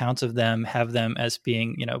 contemporaneous accounts of them have them as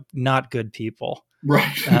being, not good people.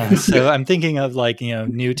 Right. So I'm thinking of like,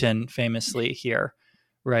 Newton famously here,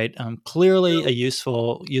 right? Clearly a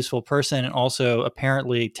useful person, and also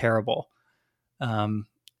apparently terrible. And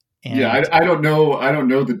yeah, I don't know. I don't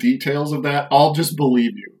know the details of that. I'll just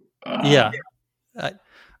believe you. Yeah.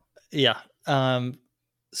 Yeah.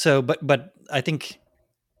 But I think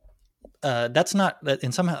that's not that,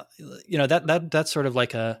 and somehow, that's sort of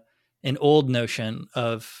like an old notion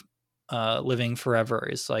of living forever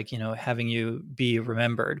is like, having you be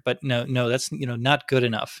remembered, but no, that's, not good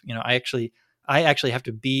enough. I actually have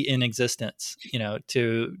to be in existence,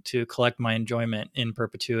 to collect my enjoyment in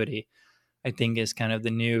perpetuity, I think is kind of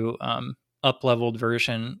the new up-leveled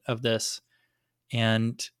version of this.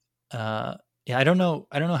 And yeah, I don't know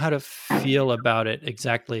how to feel about it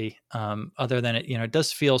exactly, other than it, it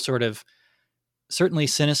does feel sort of certainly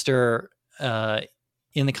sinister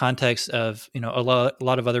in the context of, a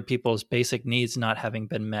lot of other people's basic needs not having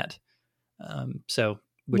been met. So,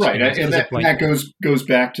 which right, is and that goes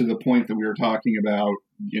back to the point that we were talking about.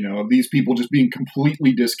 These people just being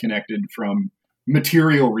completely disconnected from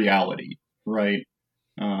material reality, right?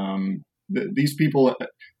 These people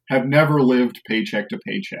have never lived paycheck to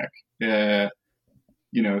paycheck.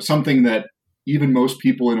 Something that even most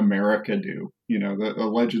people in America do.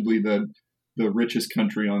 Allegedly the richest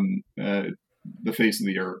country on the face of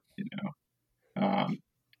the earth.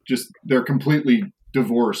 Just they're completely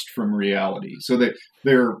divorced from reality. So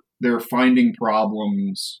they're finding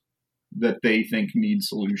problems that they think need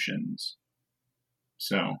solutions.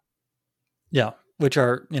 So yeah, which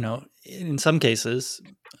are, in some cases,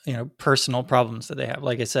 personal problems that they have.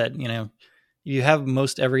 Like I said, you have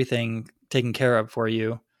most everything taken care of for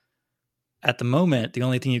you at the moment. The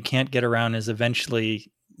only thing you can't get around is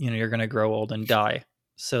eventually, you're going to grow old and die.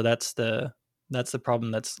 So that's the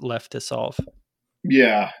problem that's left to solve.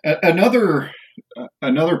 Yeah. Another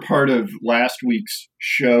part of last week's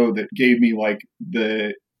show that gave me like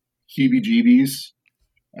the heebie-jeebies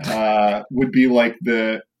would be like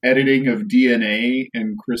the editing of DNA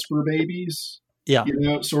and CRISPR babies, Yeah.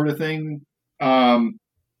 sort of thing. And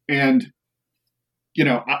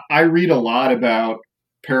I read a lot about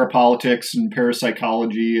parapolitics and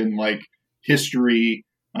parapsychology and like history.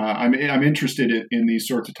 I'm interested in these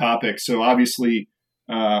sorts of topics. So obviously,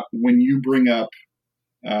 when you bring up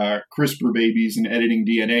CRISPR babies and editing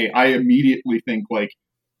DNA, I immediately think like,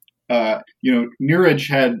 Neeraj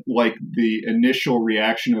had like the initial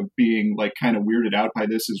reaction of being like kind of weirded out by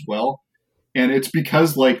this as well. And it's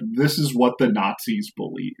because like this is what the Nazis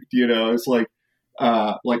believed, it's like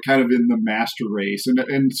kind of in the master race.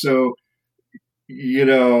 And so,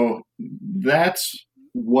 that's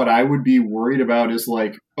what I would be worried about is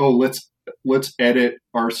like, oh, let's edit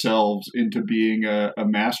ourselves into being a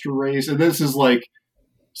master race. And this is like,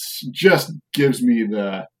 just gives me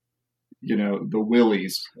the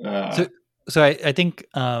willies. So I think,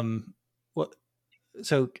 what,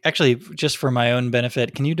 so actually just for my own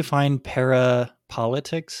benefit, can you define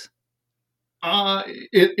parapolitics?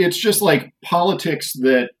 It's just like politics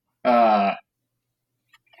that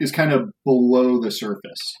is kind of below the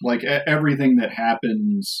surface, like everything that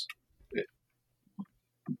happens.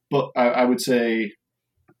 But I would say,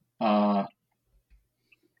 I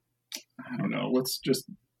don't know. Let's just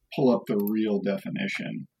pull up the real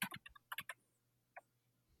definition.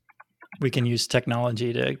 We can use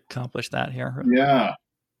technology to accomplish that here. Yeah.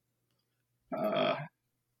 I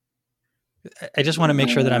just want to make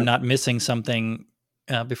sure that I'm not missing something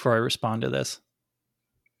before I respond to this.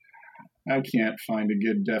 I can't find a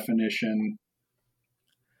good definition.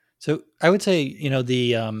 So I would say,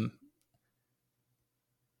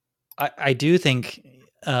 I do think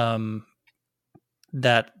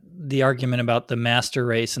that the argument about the master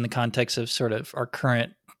race in the context of sort of our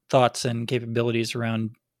current thoughts and capabilities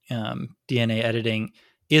around DNA editing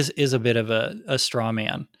is a bit of a straw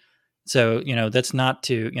man. So, that's not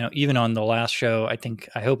to, even on the last show, I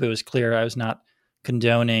hope it was clear I was not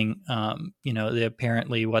condoning, the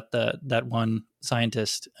apparently what that one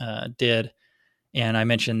scientist did. And I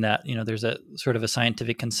mentioned that, there's a sort of a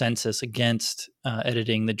scientific consensus against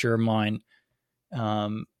editing the germline.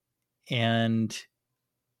 And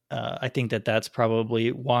I think that that's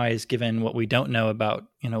probably wise given what we don't know about,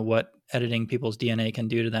 what editing people's DNA can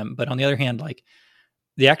do to them. But on the other hand, like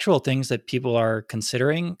the actual things that people are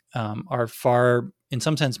considering are far, in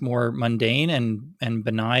some sense, more mundane and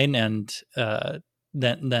benign and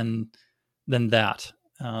than that.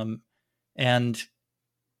 And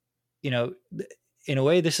in a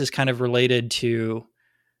way, this is kind of related to,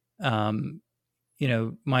 some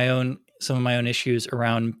of my own issues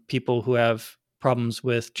around people who have problems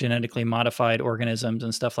with genetically modified organisms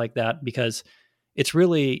and stuff like that, because it's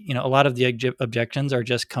really, a lot of the objections are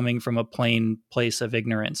just coming from a plain place of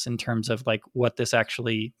ignorance in terms of like what this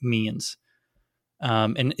actually means.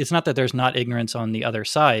 And it's not that there's not ignorance on the other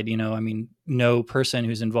side. No person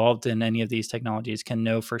who's involved in any of these technologies can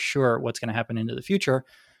know for sure what's going to happen into the future.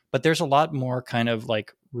 But there's a lot more kind of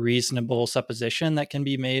like reasonable supposition that can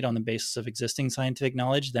be made on the basis of existing scientific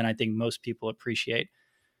knowledge than I think most people appreciate.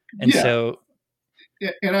 And so,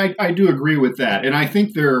 and I do agree with that. And I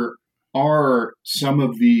think there are some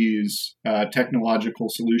of these technological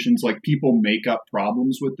solutions, like people make up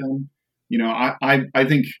problems with them. I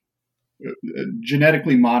think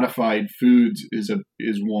genetically modified foods is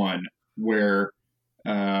one where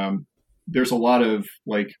there's a lot of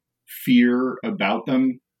like fear about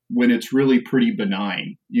them when it's really pretty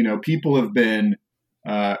benign. People have been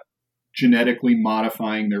genetically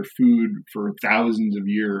modifying their food for thousands of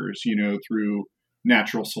years, through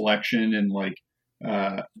natural selection and like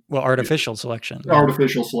artificial selection.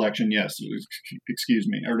 Artificial selection, yes. Excuse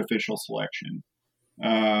me, artificial selection.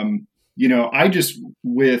 I just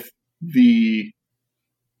with the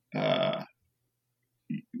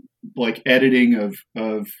like editing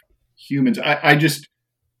of humans, I just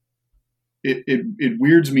it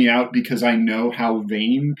weirds me out because I know how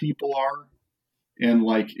vain people are, and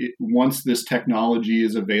like once this technology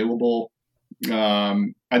is available,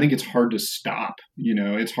 I think it's hard to stop.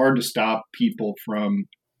 It's hard to stop people from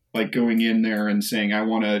like going in there and saying, I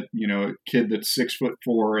want a kid that's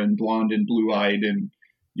 6'4" and blonde and blue eyed, and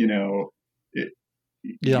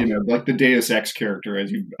Yeah. like the Deus Ex character.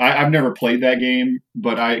 I've never played that game,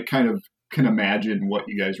 but I kind of can imagine what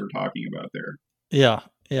you guys were talking about there. Yeah.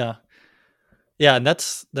 Yeah. Yeah. And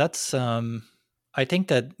I think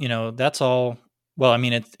that, that's all. Well, I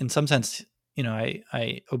mean, it's in some sense,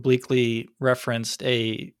 I obliquely referenced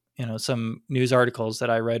some news articles that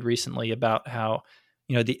I read recently about how,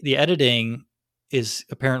 the editing is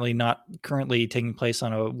apparently not currently taking place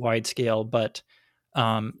on a wide scale, but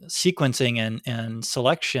sequencing and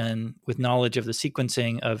selection with knowledge of the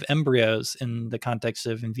sequencing of embryos in the context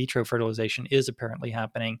of in vitro fertilization is apparently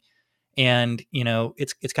happening. And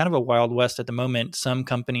it's kind of a wild west at the moment. Some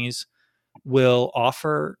companies will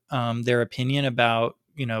offer their opinion about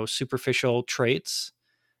superficial traits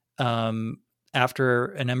um, after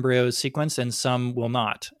an embryo is sequenced, and some will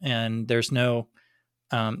not. And there's not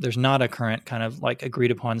a current kind of like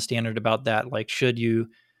agreed upon standard about that. Like, should you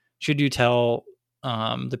tell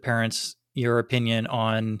the parents your opinion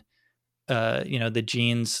on the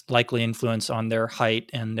genes likely influence on their height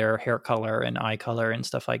and their hair color and eye color and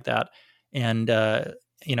stuff like that. And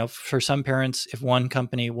for some parents, if one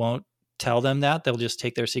company won't tell them that, they'll just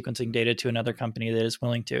take their sequencing data to another company that is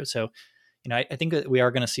willing to. So I think that we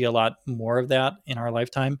are going to see a lot more of that in our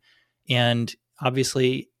lifetime. And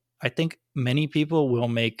obviously, I think many people will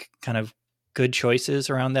make kind of good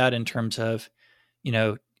choices around that in terms of, you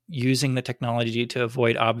know, using the technology to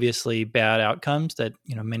avoid obviously bad outcomes that,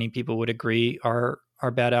 many people would agree are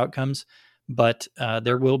bad outcomes. But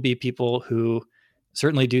there will be people who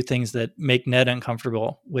certainly do things that make Ned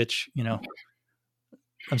uncomfortable, which,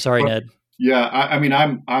 I'm sorry, But Ned. yeah, I mean,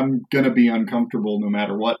 I'm gonna be uncomfortable no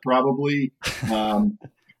matter what, probably. Um,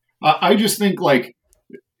 I just think like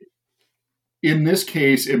in this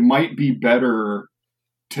case, it might be better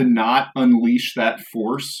to not unleash that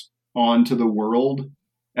force onto the world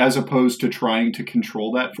as opposed to trying to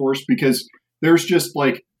control that force, because there's just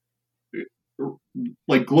like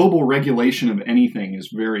global regulation of anything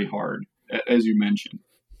is very hard, as you mentioned,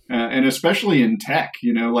 and especially in tech.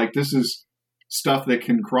 Like this is stuff that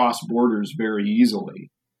can cross borders very easily.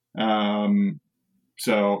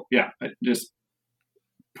 So yeah, just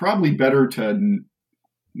probably better to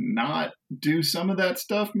not do some of that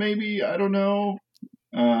stuff. Maybe, I don't know.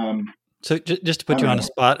 Um, So just to I put you don't on a know.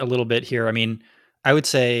 spot a little bit here, I mean, I would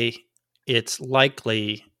say it's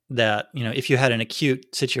likely that, if you had an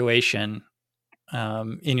acute situation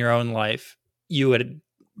in your own life, you'd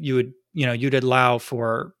allow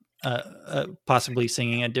for possibly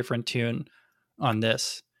singing a different tune on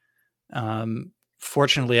this.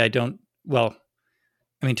 Fortunately, I don't. Well,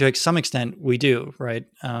 I mean, to some extent, we do, right?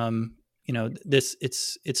 This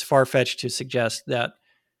it's far fetched to suggest that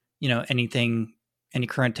any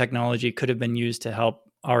current technology could have been used to help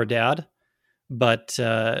our dad, but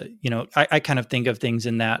I kind of think of things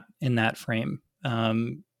in that frame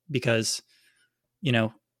because you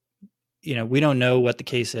know we don't know what the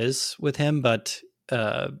case is with him, but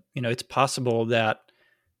it's possible that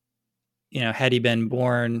had he been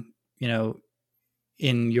born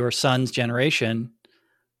in your son's generation,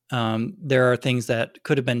 there are things that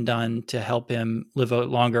could have been done to help him live a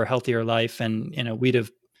longer, healthier life, and we'd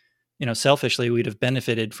have selfishly we'd have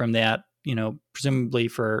benefited from that, presumably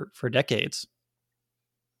for decades.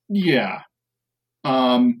 Yeah.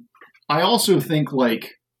 I also think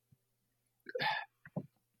like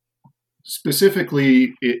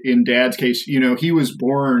specifically in Dad's case, he was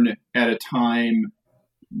born at a time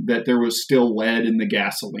that there was still lead in the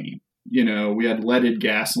gasoline. We had leaded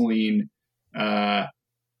gasoline.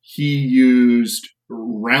 He used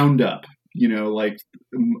Roundup, like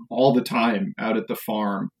all the time out at the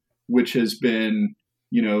farm, which has been,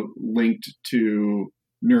 linked to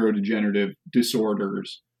neurodegenerative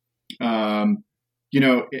disorders. Um,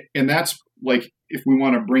 and that's like, if we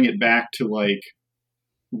want to bring it back to like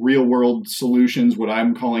real world solutions, what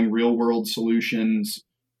I'm calling real world solutions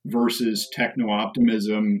versus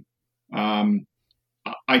techno-optimism, um,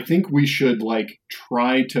 I think we should like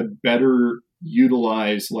try to better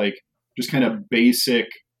utilize like just kind of basic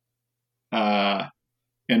uh,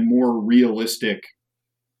 and more realistic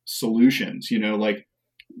solutions. Like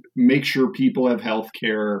make sure people have health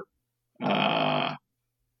care. Uh,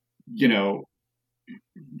 you know,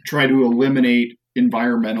 try to eliminate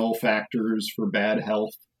environmental factors for bad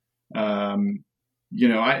health. Um,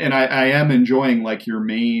 I am enjoying like your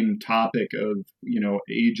main topic of,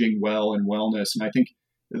 aging well and wellness. And I think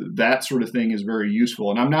that sort of thing is very useful.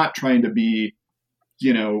 And I'm not trying to be,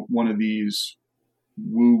 one of these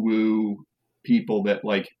woo woo people that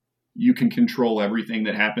like you can control everything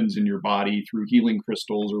that happens in your body through healing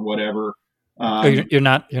crystals or whatever. Oh, you're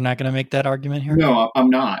not going to make that argument here? No, I'm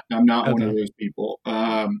not. I'm not one of Okay. those people.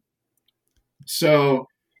 So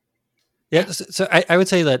Yeah, so I would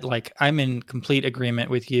say that like I'm in complete agreement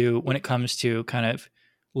with you when it comes to kind of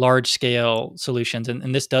large scale solutions,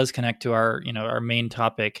 and this does connect to our our main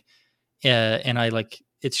topic, and I like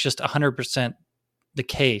it's just 100% the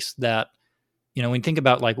case that when you think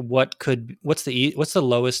about like what's the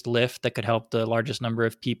lowest lift that could help the largest number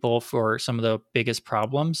of people for some of the biggest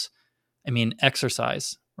problems. I mean,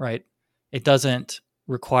 exercise, right? It doesn't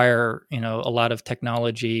require a lot of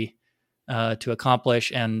technology to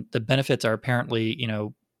accomplish, and the benefits are apparently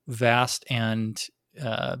vast and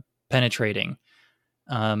uh, penetrating.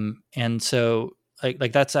 And so,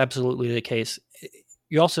 like that's absolutely the case.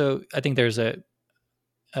 You also, I think, there's an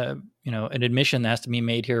admission that has to be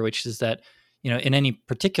made here, which is that in any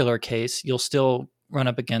particular case, you'll still run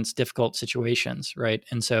up against difficult situations, right?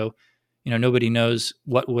 And so, nobody knows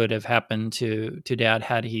what would have happened to Dad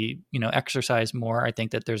had he exercised more. I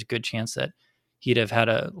think that there's a good chance that he'd have had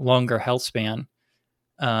a longer health span.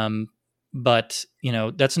 um, but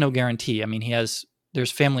that's no guarantee. I mean,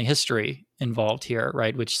 there's family history involved here,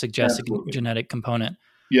 right, which suggests a absolutely, genetic component.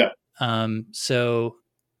 yeah, So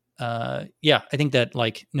yeah, I think that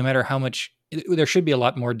like no matter how much, there should be a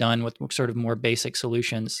lot more done with sort of more basic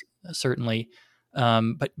solutions, certainly.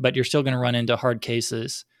 But you're still going to run into hard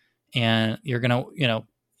cases, and you're going to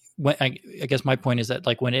when I guess my point is that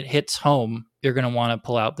like when it hits home, you're going to want to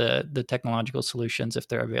pull out the technological solutions if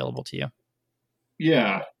they're available to you.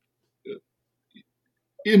 yeah.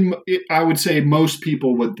 I would say most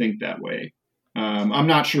people would think that way. I'm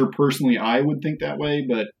not sure personally I would think that way,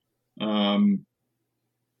 but um,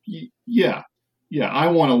 yeah, yeah, I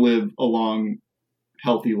want to live a long,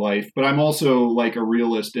 healthy life, but I'm also like a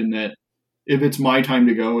realist in that if it's my time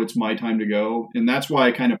to go, it's my time to go, and that's why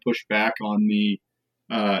I kind of push back on the,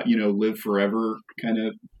 live forever kind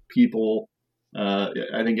of people.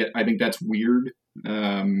 I think that's weird.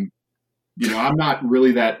 I'm not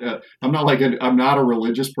really that. I'm not like I'm not a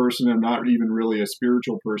religious person. I'm not even really a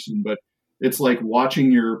spiritual person. But it's like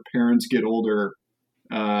watching your parents get older.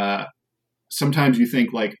 Uh, Sometimes you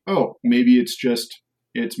think like, oh, maybe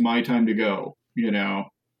it's my time to go. And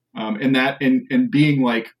being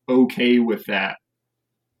like okay with that.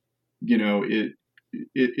 It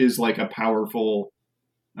is like a powerful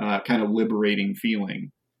kind of liberating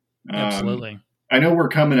feeling. Um, Absolutely. I know we're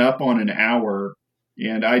coming up on an hour,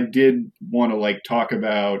 and I did want to like talk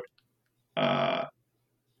about, uh,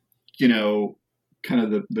 you know,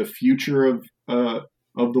 kind of the future of the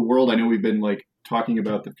world. I know we've been like talking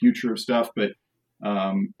about the future of stuff, but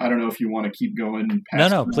I don't know if you want to keep going No,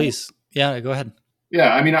 past no, that. please. Yeah, go ahead.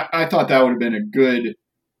 Yeah, I mean, I thought that would have been a good.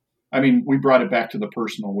 I mean, we brought it back to the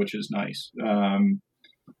personal, which is nice.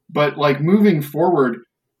 But like moving forward,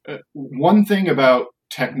 one thing about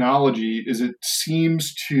technology is it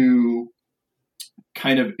seems to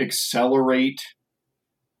kind of accelerate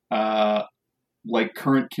uh, like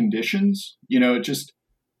current conditions. It just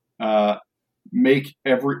uh, makes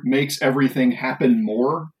everything happen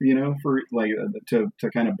more. For like to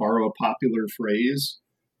kind of borrow a popular phrase,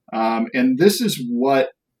 and this is what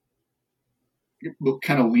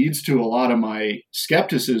kind of leads to a lot of my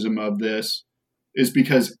skepticism of this, is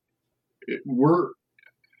because we're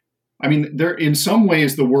I mean, there in some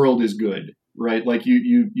ways the world is good, right? Like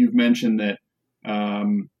you've mentioned that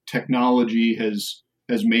technology has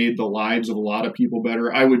made the lives of a lot of people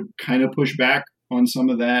better. I would kind of push back on some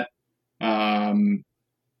of that, um,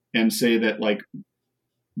 and say that like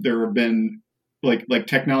there have been like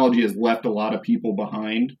technology has left a lot of people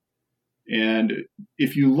behind. And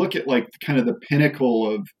if you look at like kind of the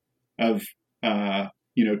pinnacle of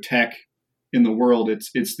tech in the world,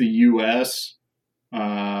 it's the U.S.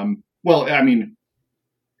 Well, I mean,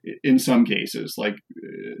 in some cases like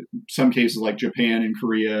Japan and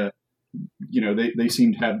Korea, they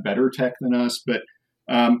seem to have better tech than us. But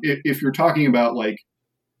if you're talking about like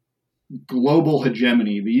global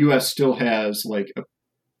hegemony, the U.S. still has like a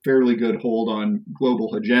fairly good hold on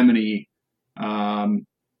global hegemony, um,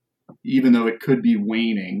 even though it could be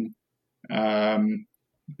waning. Um,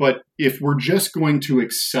 but if we're just going to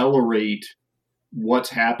accelerate what's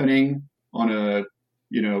happening on a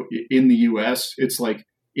in the US, it's like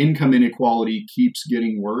income inequality keeps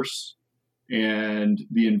getting worse and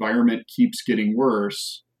the environment keeps getting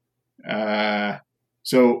worse.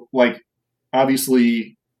 So like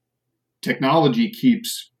obviously technology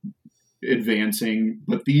keeps advancing,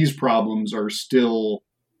 but these problems are still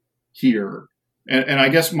here. And I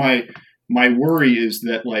guess my worry is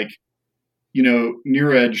that like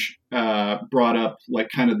Neeraj brought up like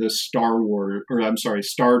kind of this Star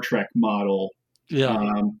Trek model. Yeah.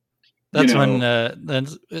 Um, you That's when know,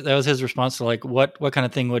 that was his response to like what kind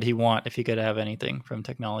of thing would he want if he could have anything from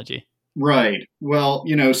technology? Right. Well,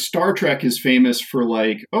 Star Trek is famous for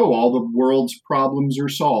like, oh, all the world's problems are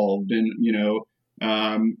solved, and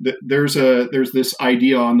there's this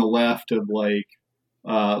idea on the left of like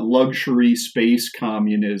luxury space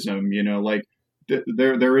communism. Like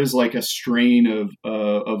there is like a strain of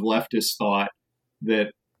leftist thought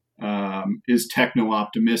that is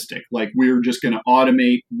techno-optimistic. Like we're just going to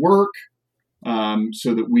automate work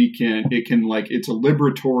so that it's a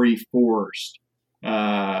liberatory force.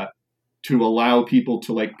 To allow people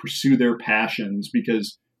to like pursue their passions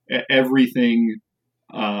because everything,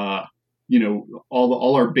 all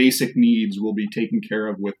our basic needs will be taken care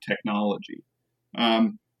of with technology.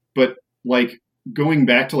 But like going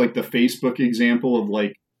back to like the Facebook example of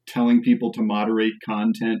like telling people to moderate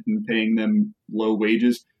content and paying them low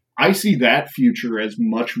wages, I see that future as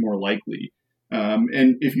much more likely.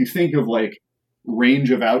 And if you think of like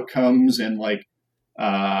range of outcomes and like,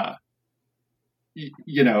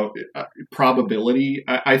 probability.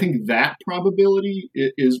 I think that probability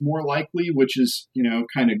is more likely, which is,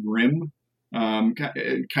 kind of grim,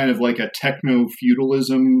 kind of like a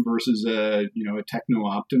techno-feudalism versus a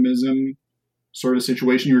techno-optimism sort of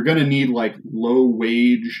situation. You're going to need like low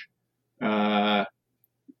wage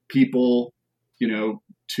people,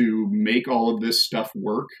 to make all of this stuff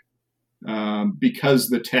work because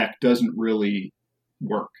the tech doesn't really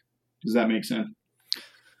work. Does that make sense?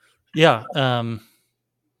 Yeah. I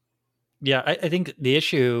think the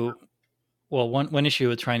issue, well, one issue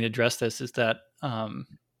with trying to address this is that,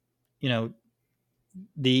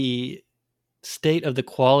 the state of the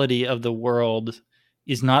quality of the world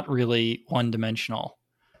is not really one dimensional.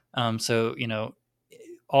 So,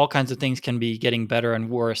 all kinds of things can be getting better and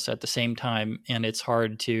worse at the same time. And it's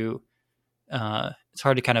hard to kind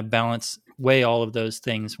of weigh all of those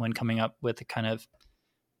things when coming up with a kind of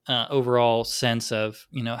overall sense of,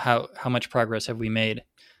 how much progress have we made.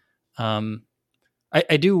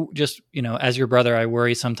 I do just, as your brother, I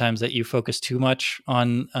worry sometimes that you focus too much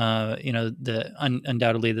on,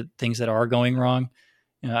 undoubtedly the things that are going wrong.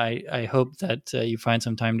 I hope that you find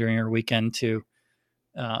some time during your weekend to,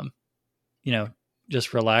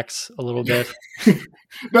 just relax a little bit.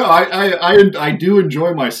 No, I do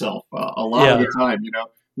enjoy myself a lot of the time.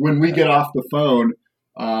 When we get off the phone,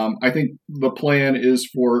 I think the plan is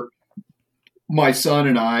for my son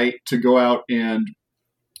and I to go out and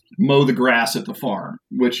mow the grass at the farm,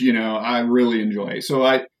 which, I really enjoy.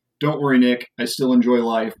 So don't worry, Nick, I still enjoy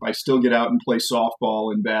life. I still get out and play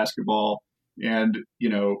softball and basketball. And,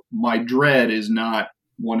 my dread is not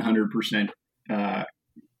 100%,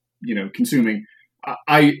 consuming.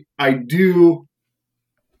 I do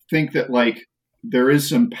think that like there is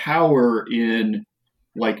some power in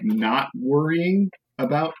like not worrying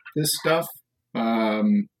about this stuff.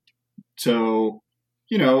 So,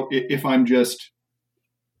 if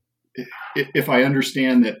I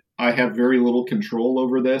understand that I have very little control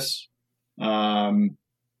over this, and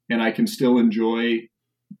I can still enjoy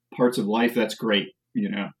parts of life, that's great.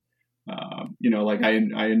 Like I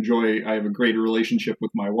have a great relationship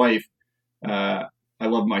with my wife. I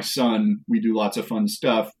love my son. We do lots of fun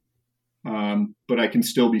stuff. But I can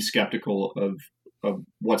still be skeptical of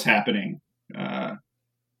what's happening, in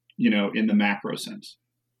the macro sense.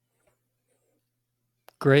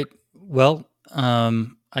 Great. Well,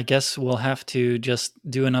 I guess we'll have to just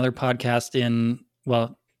do another podcast in,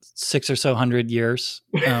 6 or so hundred years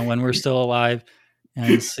when we're still alive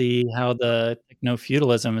and see how the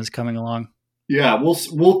techno-feudalism is coming along. Yeah,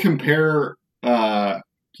 we'll compare, our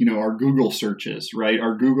Google searches, right?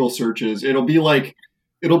 Our Google searches, it'll be like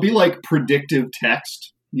predictive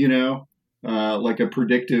text, like a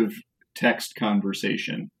predictive text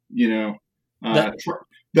conversation,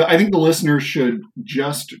 I think the listeners should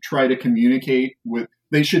just try to communicate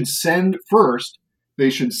they should send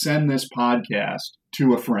this podcast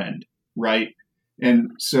to a friend, right?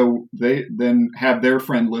 And so they then have their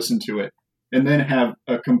friend listen to it and then have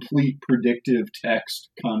a complete predictive text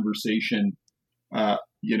conversation,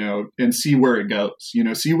 and see where it goes,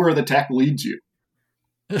 see where the tech leads you.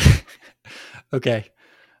 Okay.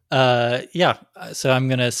 So I'm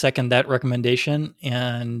going to second that recommendation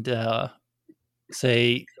and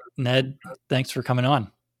say, Ned, thanks for coming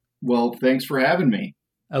on. Well, thanks for having me.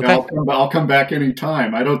 Okay. I'll come back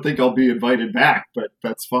anytime. I don't think I'll be invited back, but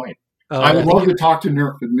that's fine. I would love to talk to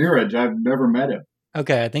Neeraj. I've never met him.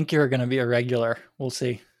 Okay. I think you're going to be a regular. We'll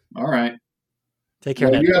see. All right. Take care.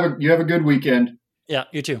 Well, you have a good weekend. Yeah,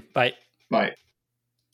 you too. Bye. Bye.